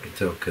 You can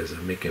tell because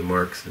I'm making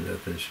marks and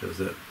nothing shows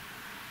up.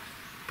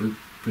 Boop,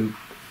 Boop.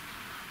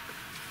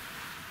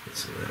 Get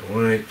some of that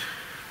white.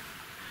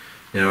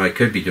 Now I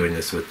could be doing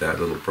this with that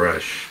little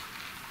brush.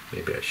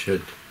 Maybe I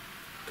should.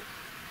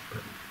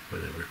 But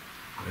whatever.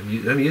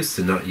 I'm used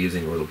to not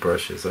using little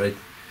brushes. I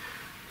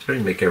try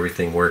to make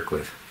everything work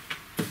with.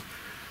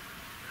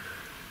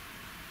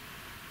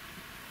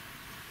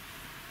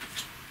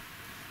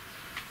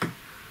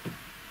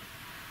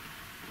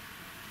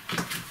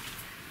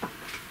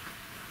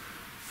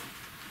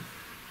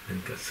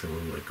 And got some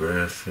of my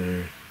grass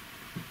there.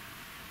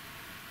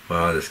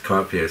 Wow, this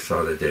copy I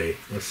saw today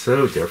was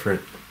so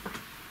different.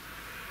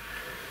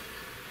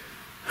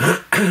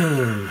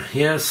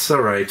 Yes,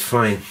 alright,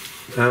 fine.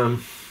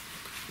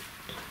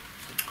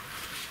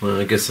 Well,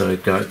 I guess I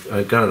got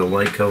a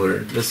light color.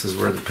 This is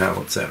where the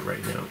palette's at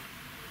right now.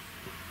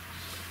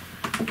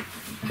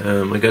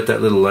 I got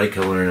that little light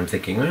color, and I'm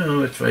thinking,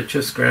 well, if I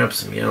just grab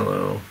some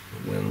yellow,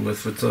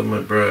 with what's on my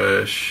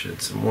brush,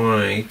 and some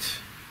white,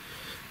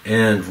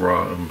 and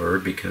raw umber,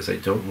 because I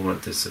don't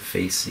want this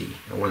effacey.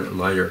 I want it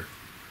lighter.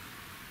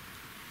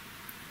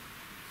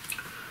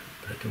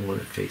 But I don't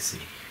want it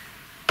facey.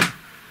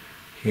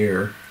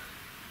 Here.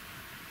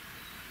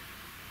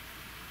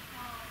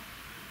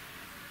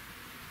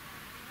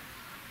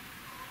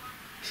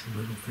 Some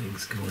little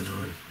things going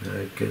on.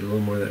 I get a little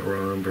more of that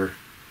raw umber.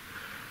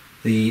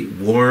 The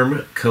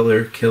warm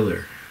color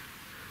killer.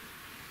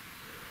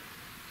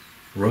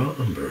 Raw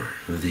umber,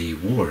 the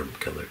warm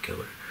color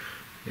killer.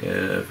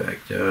 Yeah, in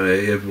fact,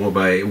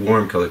 by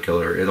warm color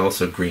killer, it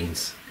also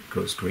greens. It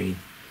goes green.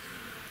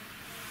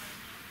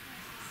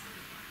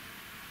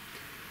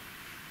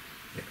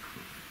 Yeah.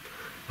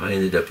 I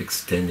ended up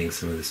extending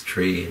some of this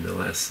tree in the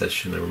last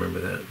session. I remember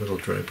that little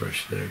dry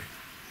brush there.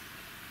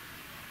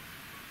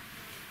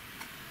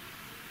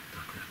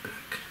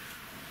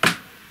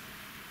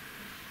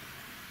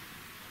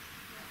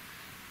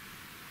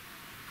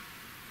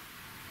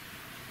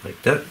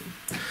 Like that.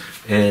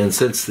 And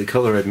since the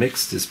color I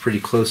mixed is pretty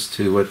close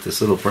to what this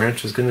little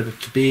branch is going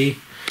to be,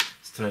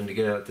 it's time to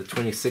get out the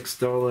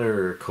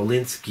 $26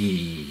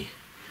 Kolinsky.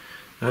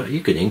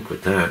 You could ink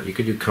with that. You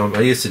could do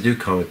I used to do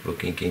comic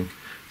book inking.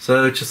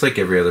 So just like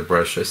every other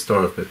brush, I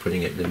start off by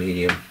putting it in the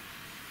medium.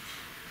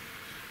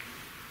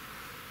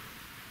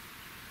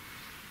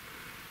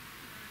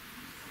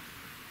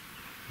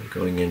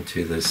 Going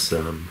into this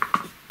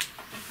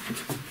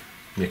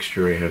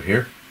mixture I have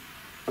here.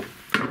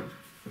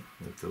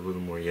 With a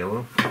little more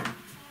yellow.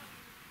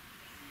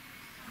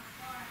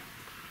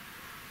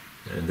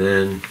 And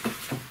then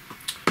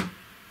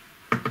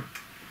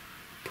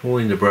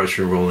pulling the brush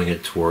and rolling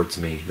it towards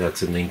me.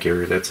 That's an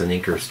inker. That's an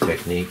inker's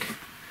technique.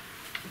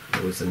 I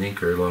was an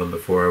inker long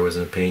before I was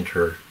a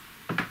painter.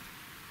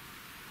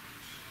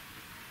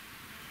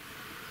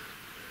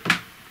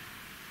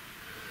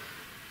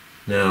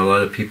 Now a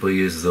lot of people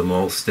use the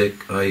mole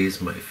stick. I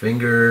use my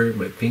finger,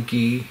 my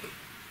pinky.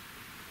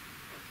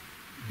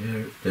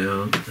 There,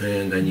 down,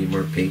 and I need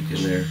more paint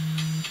in there.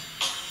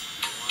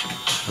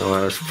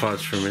 I'll just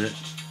pause for a minute.